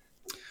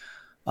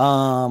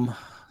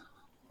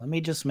 Let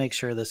me just make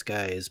sure this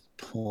guy is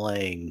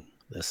playing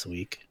this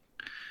week.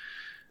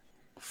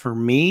 For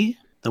me,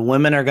 the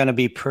women are going to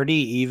be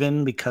pretty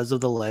even because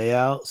of the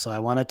layout, so I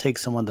want to take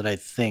someone that I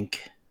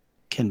think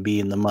can be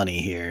in the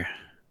money here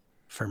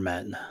for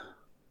men.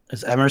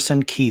 Is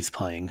Emerson Keith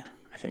playing?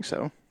 I think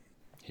so.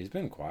 He's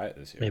been quiet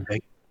this year.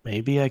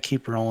 Maybe I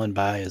keep rolling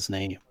by his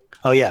name.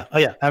 Oh yeah,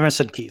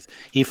 Emerson Keith.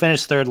 He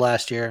finished third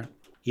last year.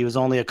 He was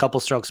only a couple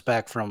strokes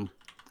back from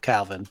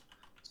Calvin.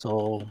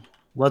 So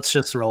let's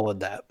just roll with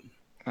that.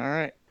 All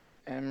right,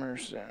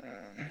 Emerson.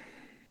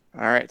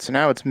 All right, so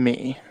now it's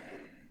me.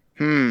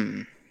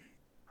 I'm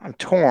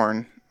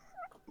torn.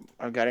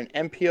 I've got an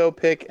MPO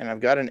pick and I've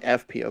got an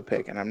FPO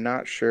pick, and I'm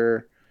not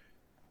sure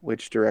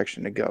which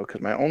direction to go because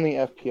my only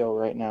FPO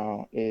right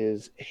now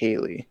is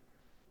Haley.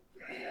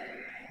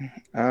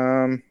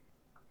 All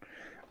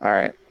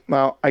right.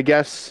 Well, I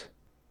guess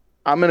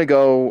I'm gonna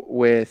go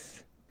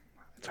with.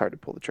 It's hard to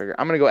pull the trigger.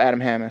 I'm gonna go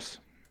Adam Hammis.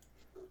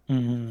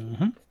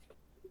 Mm-hmm.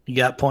 You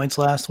got points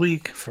last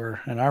week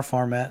in our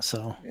format,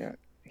 so yeah,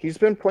 he's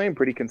been playing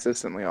pretty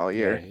consistently all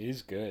year. Yeah,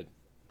 he's good.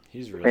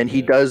 He's really and good.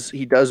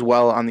 he does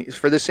well on these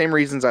for the same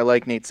reasons I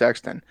like Nate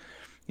Sexton.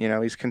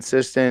 He's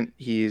consistent.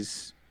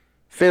 He's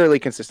fairly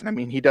consistent. I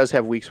mean, he does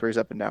have weeks where he's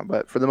up and down,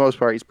 but for the most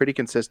part, he's pretty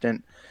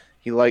consistent.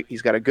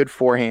 He's got a good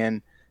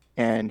forehand,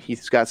 and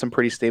he's got some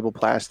pretty stable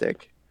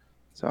plastic.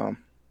 So,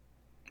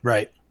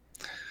 right.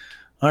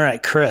 All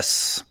right, Chris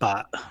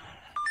spot.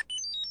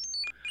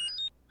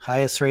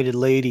 Highest rated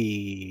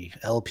lady,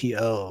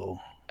 LPO.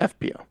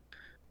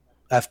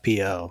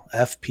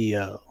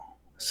 FPO.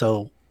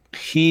 So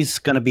he's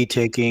going to be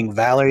taking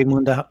Valerie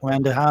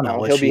Mandujano.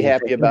 Oh, he'll be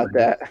happy about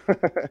that.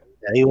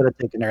 Yeah, he would have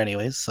taken her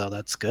anyways, so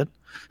that's good.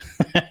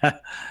 All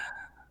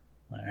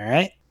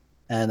right.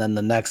 And then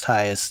the next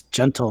highest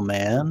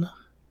gentleman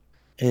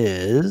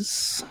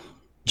is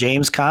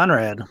James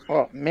Conrad.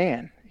 Oh,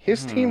 man.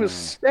 His team is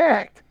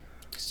stacked.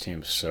 His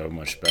team's so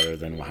much better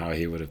than how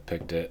he would have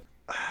picked it.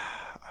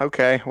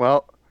 Okay,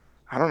 well,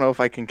 I don't know if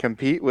I can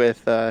compete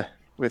with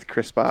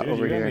Chris Spot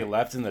over you're here. Gonna be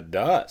left in the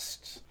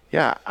dust.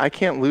 Yeah, I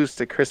can't lose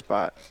to Chris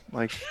Spot.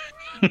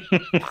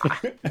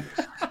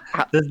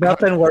 There's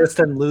nothing worse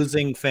than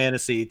losing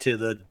fantasy to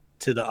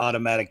the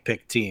automatic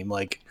pick team.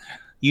 Like,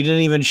 you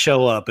didn't even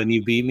show up and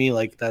you beat me.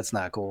 Like, that's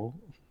not cool.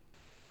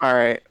 All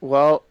right.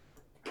 Well,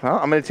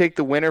 I'm going to take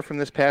the winner from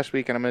this past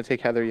week, and I'm going to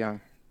take Heather Young.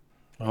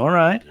 All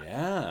right.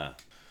 Yeah.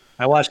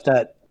 I watched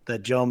that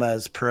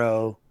Jomez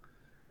Pro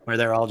where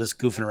they're all just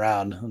goofing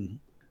around, and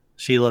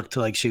she looked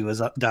like she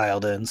was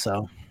dialed in.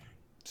 So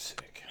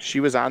sick. She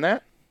was on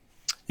that?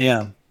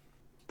 Yeah.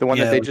 The one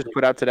that they just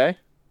put out today?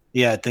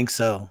 Yeah, I think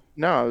so.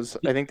 No,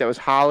 I think that was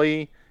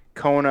Holly,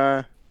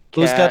 Kona,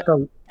 Kat,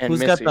 and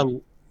Missy.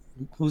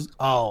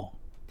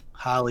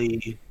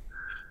 Holly.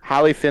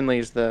 Holly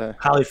Finley's the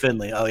Holly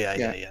Finley. Oh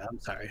yeah. I'm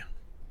sorry.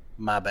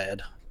 My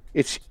bad.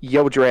 It's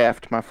Yo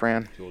Draft, my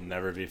friend. He will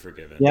never be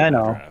forgiven. Yeah, I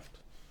know. Draft.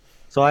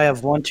 So I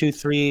have 1, 2,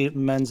 3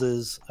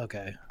 menses.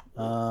 Okay.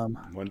 1,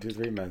 2,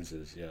 3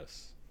 menses.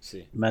 Yes.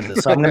 See.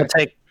 Menses. So I'm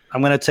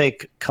gonna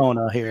take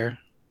Kona here.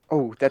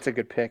 Oh, that's a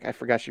good pick. I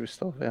forgot she was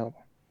still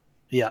available.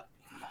 Yeah.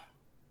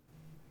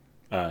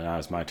 Now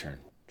it's my turn.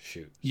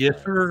 Shoot.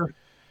 Yes, sir.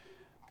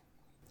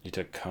 You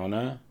took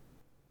Kona?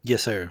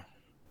 Yes, sir.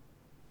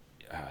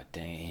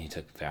 Dang it. You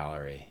took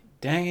Valerie.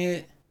 Dang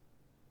it.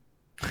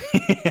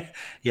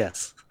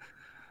 Yes.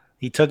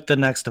 He took the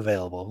next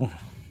available.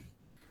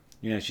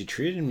 She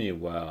treated me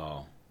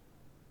well.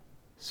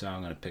 So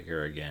I'm going to pick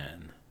her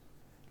again.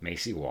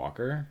 Macy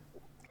Walker?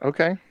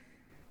 Okay.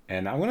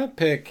 And I'm gonna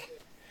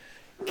pick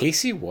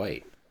Casey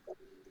White.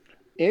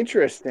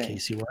 Interesting.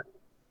 Casey White.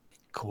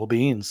 Cool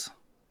beans.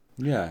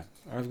 Yeah,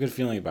 I have a good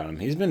feeling about him.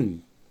 He's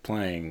been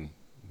playing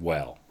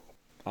well.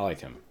 I like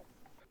him.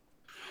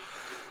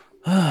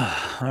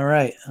 All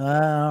right.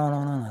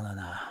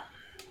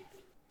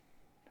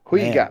 Who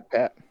you Man. got,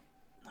 Pat?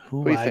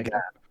 Who Who you I thinking?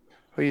 got?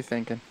 Who you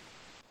thinking?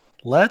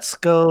 Let's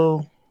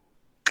go.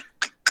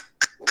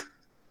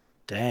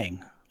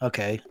 Dang.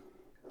 Okay.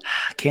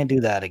 Can't do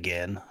that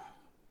again.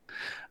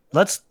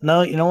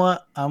 No, you know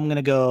what? I'm going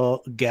to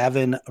go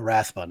Gavin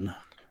Rathbun.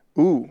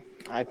 Ooh,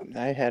 I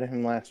had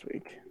him last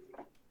week.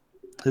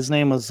 His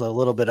name was a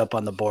little bit up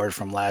on the board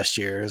from last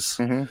year's.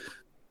 Mm-hmm.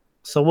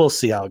 So we'll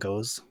see how it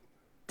goes.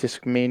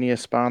 Discmania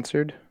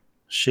sponsored.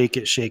 Shake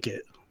it, shake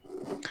it.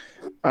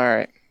 All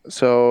right.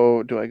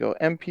 So do I go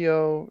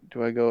MPO?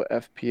 Do I go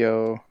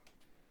FPO?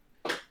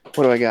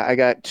 What do I got? I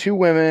got 2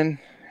 women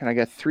and I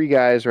got 3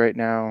 guys right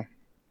now.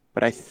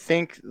 But I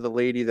think the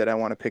lady that I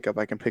want to pick up,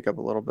 I can pick up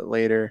a little bit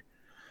later.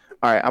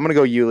 All right, I'm going to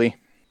go Yuli.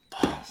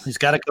 He's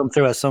got to come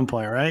through at some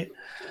point, right?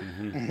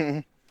 Mm-hmm.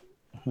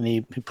 And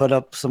he put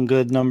up some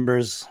good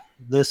numbers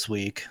this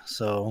week.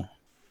 So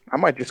I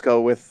might just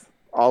go with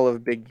all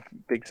of Big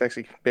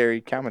Sexy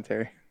Barry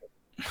commentary.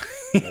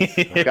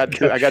 I got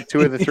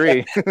 2 of the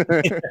 3.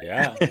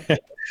 Yeah.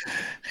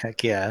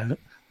 Heck yeah.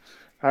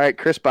 All right,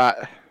 Chris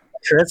Bot.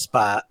 Chris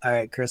Spot. All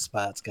right, Chris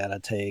Spot's got to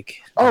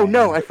take. Oh,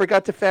 no, I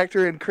forgot to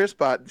factor in Chris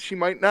Bot. She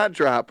might not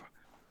drop.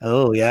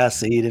 Oh, yeah.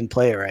 See, he didn't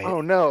play it right.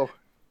 Oh, no.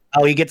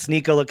 Oh, he gets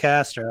Nico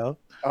LaCastro.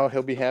 Oh,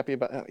 he'll be happy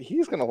about that.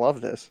 He's going to love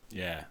this.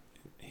 Yeah.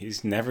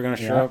 He's never going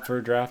to show up for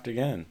a draft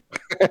again.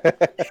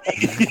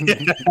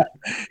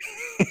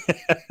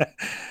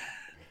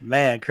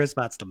 Man, Chris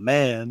Bot's the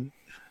man.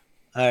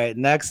 All right,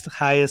 next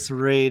highest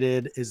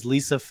rated is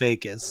Lisa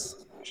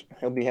Fakis.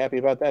 He'll be happy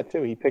about that,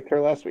 too. He picked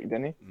her last week,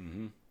 didn't he?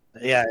 Mm-hmm.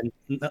 Yeah,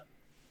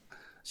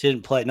 she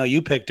didn't play. No,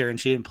 you picked her and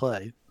she didn't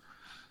play.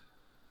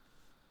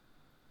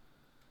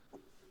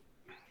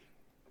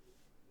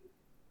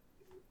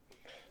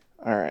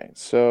 All right,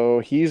 so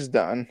he's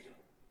done.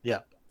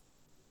 Yeah.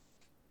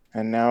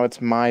 And now it's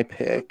my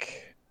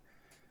pick.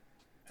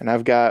 And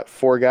I've got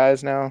 4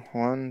 guys now.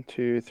 1,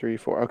 2, 3,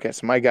 4. Okay,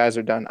 so my guys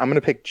are done. I'm going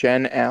to pick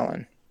Jen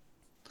Allen,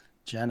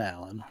 Jen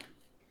Allen.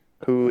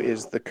 who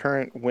is the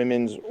current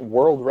women's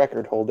world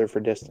record holder for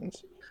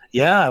distance.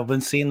 Yeah, I've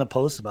been seeing the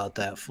posts about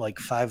that, for like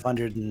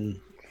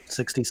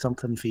 560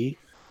 something feet.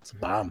 It's a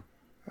bomb.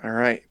 All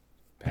right,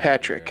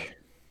 Patrick.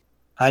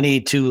 I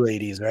need 2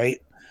 ladies,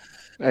 right?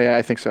 Yeah,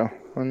 I think so.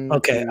 1,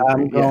 Okay, 2,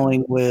 I'm 3, yeah.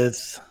 going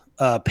with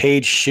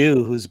Paige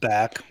Shue, who's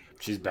back.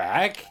 She's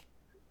back?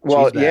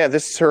 Well, She's back. yeah,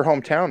 this is her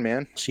hometown,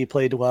 man. She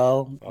played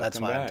well. Welcome That's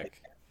why I'm back. taking.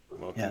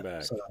 Welcome Yeah,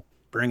 back. so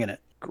bringing it.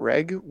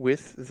 Greg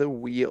with the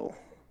wheel.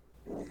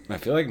 I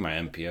feel like my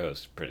MPO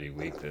is pretty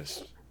weak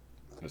this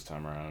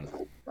time around.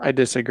 I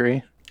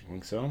disagree.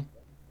 Think so?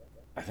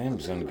 I think I'm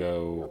just gonna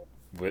go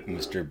with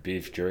Mr.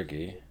 Beef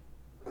Jerky.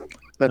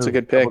 That's a Ooh,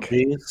 good double pick.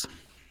 Bs.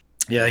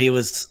 Yeah, he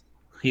was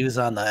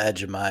on the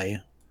edge of my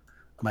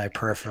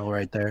peripheral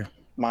right there.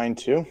 Mine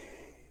too.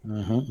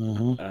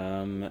 And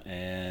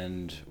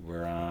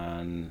we're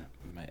on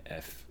my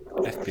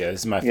FPO. This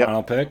is my Yep.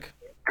 final pick.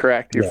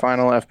 Correct. Your Yeah.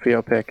 final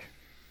FPO pick.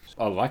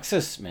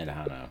 Alexis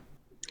Mandahano.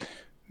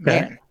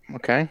 Man.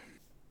 Okay.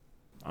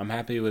 I'm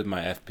happy with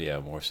my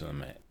FPO more so than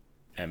my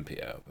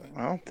MPO. But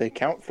Well, they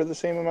count for the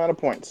same amount of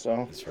points,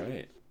 so. that's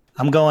right.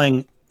 I'm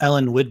going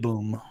Ellen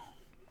Widboom,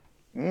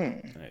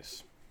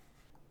 Nice.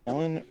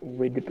 Ellen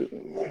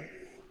Widboom.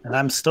 and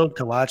I'm stoked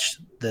to watch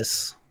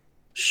this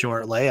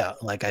short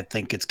layout. Like, I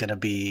think it's going to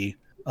be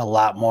a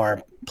lot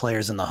more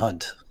players in the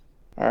hunt.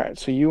 All right,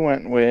 so you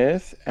went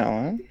with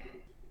Ellen,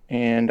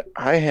 and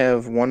I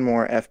have one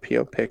more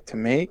FPO pick to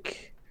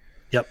make.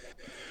 Yep.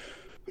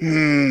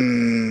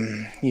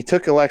 You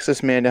took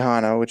Alexis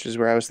Mandahano, which is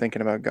where I was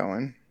thinking about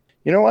going.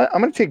 You know what?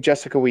 I'm going to take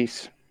Jessica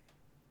Weiss.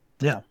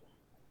 Yeah.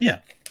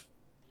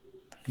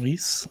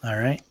 Weiss. All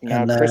right.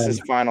 Now, And then Chris's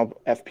final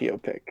FPO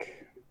pick.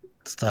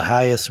 it's the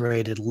highest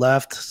rated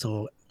left.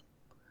 So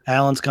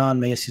Allen's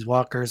gone. Macy's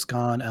Walker's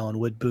gone. Ellen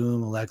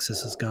Woodboom.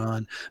 Alexis is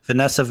gone.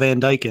 Vanessa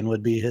Van Dyken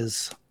would be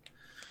his.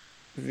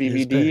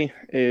 VVD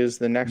is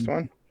the next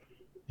one.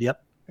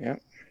 Yep.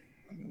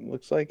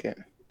 Looks like it.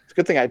 It's a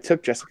good thing I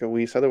took Jessica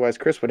Weiss. Otherwise,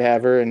 Chris would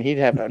have her, and he'd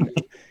have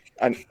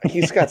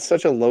he's got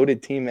such a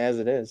loaded team as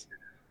it is.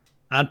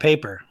 On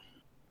paper.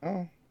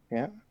 Oh,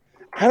 yeah.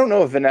 I don't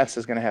know if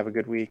Vanessa's going to have a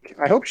good week.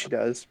 I hope she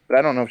does, but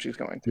I don't know if she's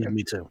going to. Yeah,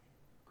 me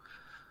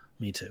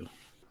too.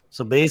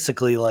 So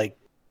basically, like,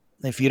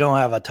 if you don't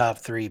have a top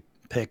 3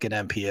 pick in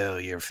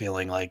MPO, you're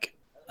feeling like,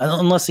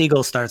 unless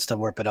Eagle starts to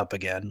warp it up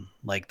again,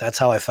 like that's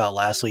how I felt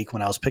last week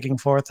when I was picking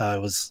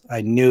 4th.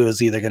 I knew it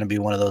was either going to be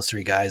one of those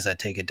 3 guys that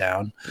take it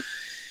down.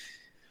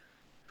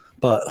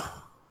 But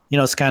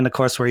it's kind of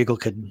course where Eagle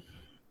could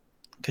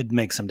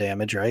make some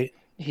damage, right?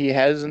 He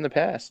has in the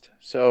past.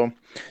 So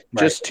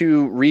just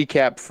to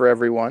recap for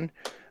everyone,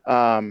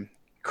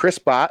 Chris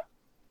Bott,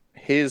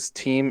 his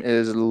team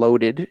is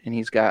loaded, and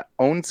he's got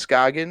Owen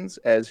Scoggins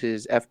as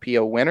his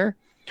FPO winner,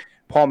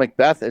 Paul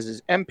Macbeth as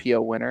his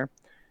MPO winner,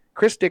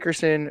 Chris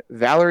Dickerson,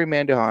 Valerie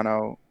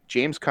Mandujano,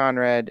 James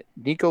Conrad,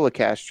 Nico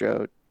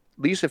LaCastro,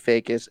 Lisa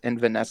Fakis, and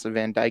Vanessa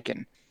Van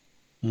Dyken.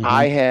 Mhm.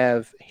 I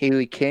have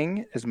Haley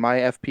King as my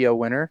FPO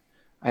winner.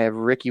 I have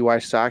Ricky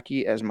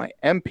Wysocki as my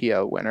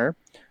MPO winner.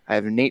 I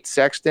have Nate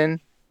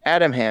Sexton,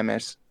 Adam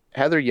Hammis,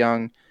 Heather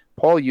Young,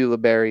 Paul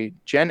Ulibarri,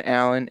 Jen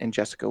Allen, and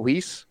Jessica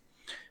Weiss.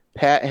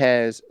 Pat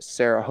has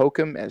Sarah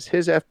Hokum as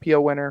his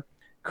FPO winner.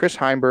 Chris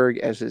Heimberg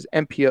as his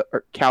MPO,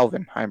 or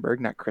Calvin Heimberg,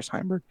 not Chris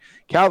Heimberg.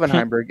 Calvin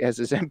Heimberg as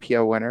his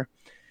MPO winner.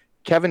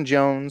 Kevin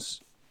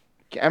Jones,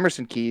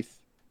 Emerson Keith,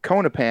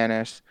 Kona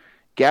Panis,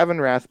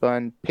 Gavin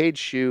Rathbun, Paige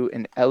Shue,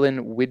 and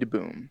Ellen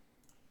Widboom.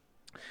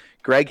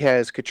 Greg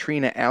has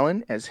Katrina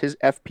Allen as his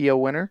FPO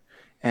winner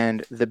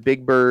and the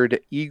Big Bird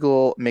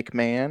Eagle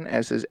McMahon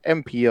as his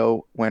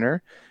MPO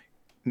winner.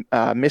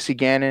 Missy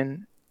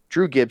Gannon,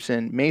 Drew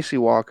Gibson, Macy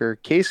Walker,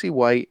 Casey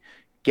White,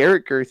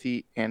 Garrett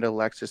Gerthy, and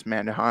Alexis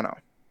Mandujano.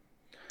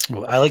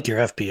 Well, I like your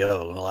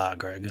FPO a lot,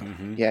 Greg.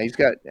 Mhm. Yeah, he's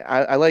got.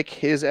 I like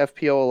his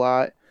FPO a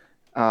lot.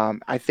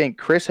 I think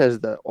Chris has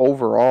the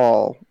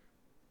overall,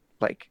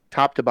 like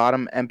top to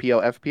bottom MPO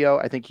FPO.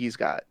 I think he's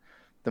got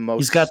the most.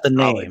 He's got the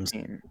solid names.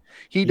 team.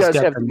 He He's does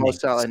got have the the most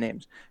names. solid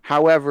names.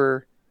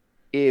 However,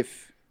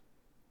 if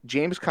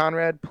James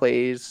Conrad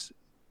plays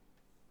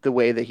the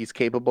way that he's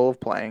capable of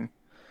playing,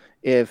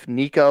 if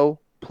Nico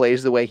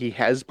plays the way he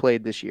has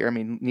played this year, I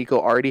mean, Nico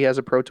already has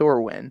a Pro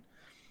Tour win.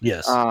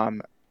 Yes.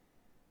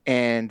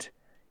 And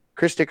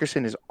Chris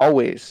Dickerson is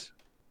always,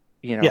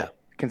 Yeah.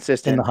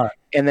 consistent. In the hunt.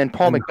 And then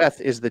Paul In the Macbeth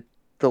is the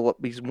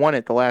he's won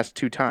it the last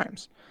 2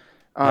 times.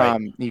 Right.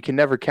 You can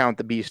never count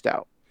the beast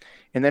out.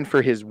 And then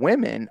for his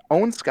women,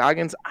 Owen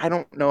Scoggins, I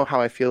don't know how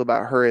I feel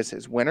about her as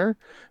his winner,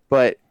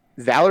 but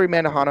Valerie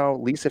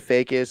Mandujano, Lisa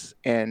Fakis,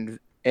 and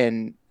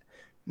Valerie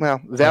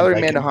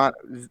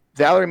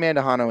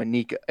Mandujano and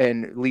Nika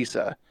and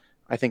Lisa,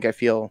 I think I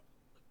feel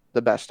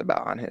the best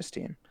about on his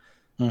team.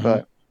 Mhm.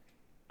 But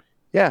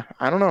yeah,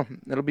 I don't know.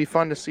 It'll be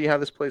fun to see how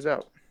this plays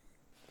out.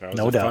 That was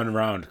No a doubt. fun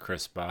round,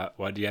 Chris Bot.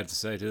 What do you have to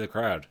say to the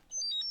crowd?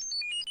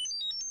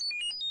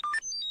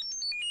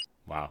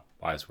 Wow,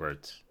 wise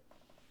words.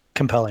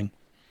 Compelling.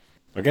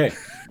 Okay,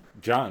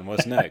 John,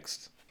 what's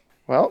next?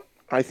 Well,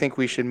 I think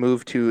we should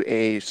move to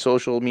a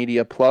social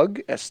media plug,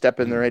 a step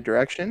in the right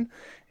direction,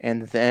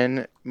 and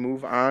then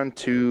move on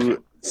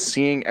to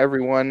seeing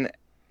everyone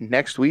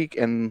next week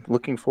and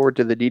looking forward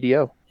to the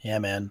DDO. Yeah,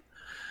 man.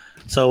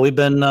 So we've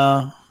been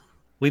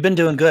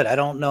doing good. I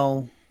don't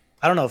know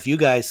if you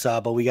guys saw,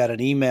 but we got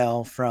an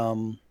email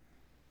from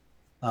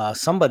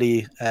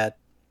somebody at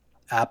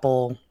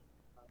Apple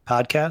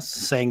Podcasts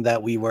saying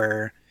that we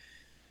were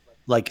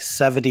like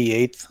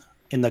 78th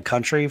in the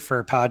country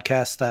for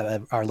podcasts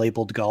that are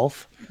labeled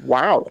golf.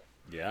 Wow.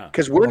 Yeah.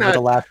 Because we're Over the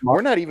last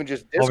month. not even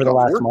just disc Over the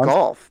golf, last we're month.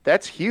 golf.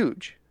 That's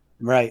huge.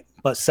 Right.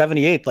 But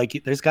 78th,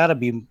 like there's got to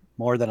be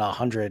more than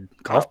 100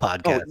 golf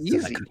podcasts in easy.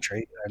 the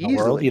country, in the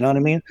world. Easily. You know what I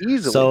mean?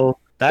 Easily. So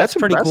that's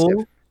pretty impressive.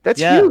 cool. That's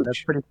Yeah, huge.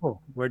 that's pretty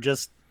cool. We're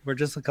just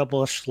a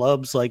couple of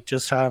schlubs, like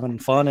just having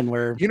fun, and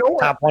we're You know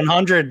what? top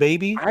 100,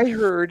 baby. I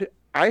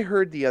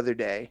heard the other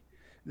day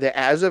that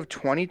as of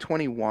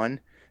 2021,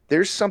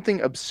 there's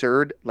something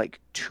absurd like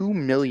 2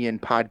 million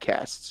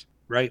podcasts.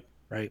 Right,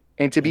 right.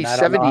 And to be And I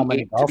don't know how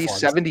many 78 to be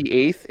golf ones.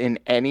 78th in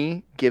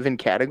any given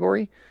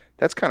category,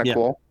 that's kind of Yeah.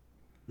 cool.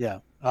 Yeah,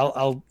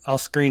 I'll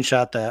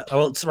screenshot that.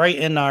 Oh, it's right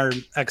in our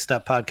X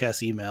Step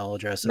podcast email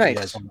address if Nice. you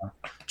guys want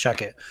to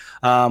check it.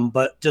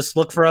 But just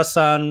look for us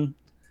on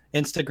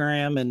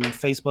Instagram and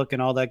Facebook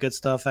and all that good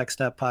stuff. X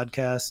Step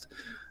podcast.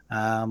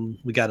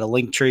 We got a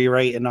link tree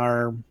right in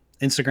our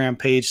Instagram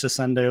page to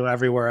send to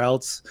everywhere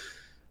else.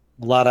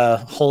 A lot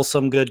of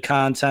wholesome, good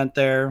content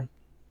there.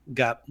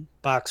 Got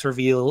box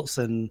reveals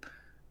and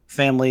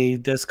family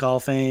disc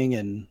golfing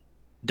and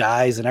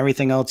dies and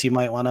everything else you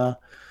might want to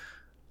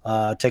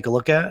take a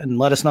look at, and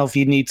let us know if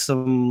you need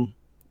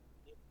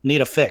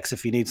a fix,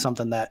 if you need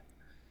something that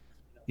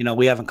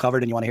we haven't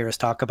covered and you want to hear us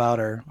talk about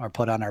or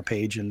put on our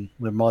page, and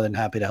we're more than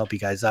happy to help you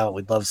guys out.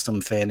 We'd love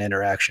some fan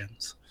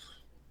interactions.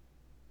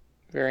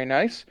 Very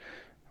nice.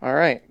 All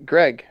right,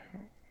 Greg,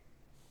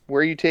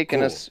 where are you taking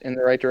Cool. us in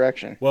the right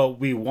direction? Well,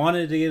 we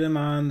wanted to get him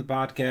on the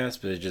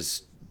podcast, but it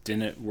just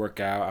didn't work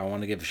out. I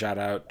want to give a shout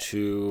out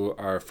to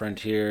our friend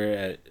here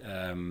at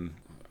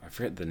I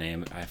forget the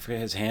name. I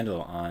forget his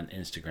handle on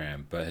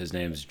Instagram, but his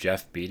name's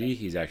Jeff Beatty.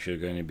 He's actually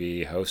going to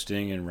be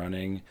hosting and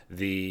running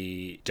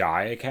the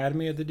Die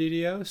Academy at the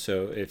DDO.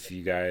 So if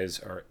you guys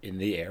are in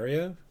the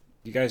area,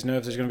 you guys know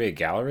if there's going to be a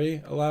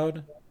gallery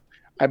allowed?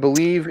 I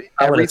believe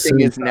I would everything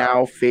assume is so.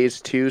 now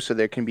phase 2, so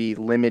there can be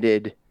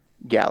limited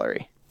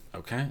gallery.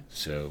 Okay,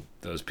 so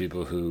those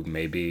people who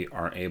maybe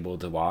aren't able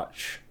to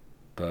watch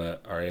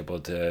but are able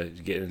to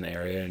get in the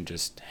area and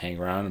just hang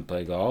around and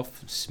play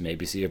golf,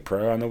 maybe see a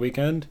pro on the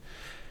weekend,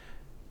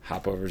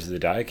 hop over to the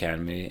Die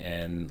Academy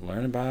and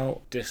learn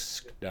about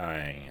disc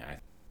dyeing.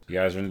 You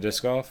guys are into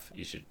disc golf?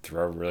 You should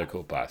throw really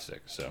cool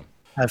plastic. So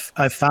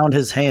I've found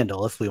his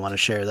handle if we want to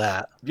share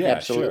that. yeah,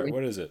 Absolutely. sure.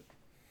 What is it?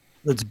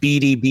 It's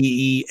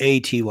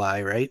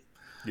BDBEATY, right?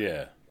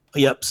 Yeah.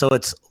 Yep. So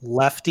it's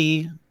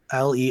Lefty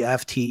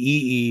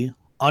LEFTEE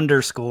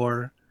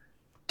 _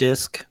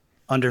 disc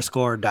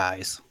 _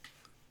 dies.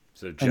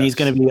 So And he's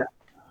going to be,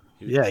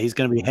 Yeah. he's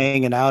going to be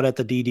hanging out at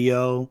the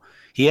DDO.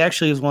 He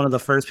actually was one of the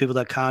first people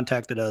that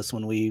contacted us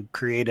when we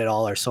created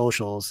all our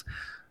socials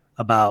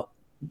about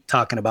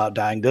talking about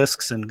dying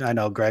discs. And I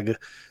know Greg's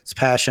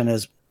passion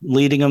is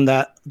leading him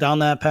down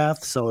that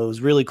path. So it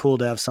was really cool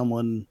to have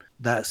someone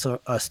that's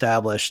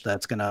established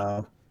that's going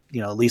to,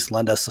 at least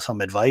lend us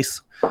some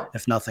advice,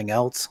 if nothing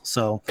else.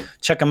 So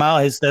check him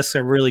out. His discs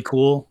are really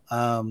cool.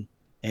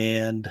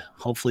 And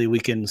hopefully we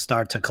can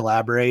start to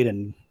collaborate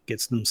and get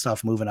some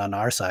stuff moving on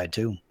our side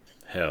too.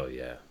 Hell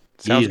yeah.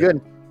 Sounds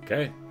good.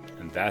 Okay.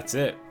 And that's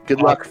it.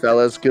 Good luck,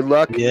 fellas. Good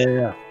luck.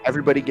 Yeah.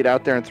 Everybody get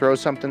out there and throw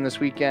something this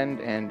weekend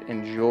and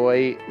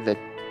enjoy the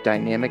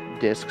Dynamic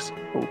Discs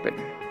Open.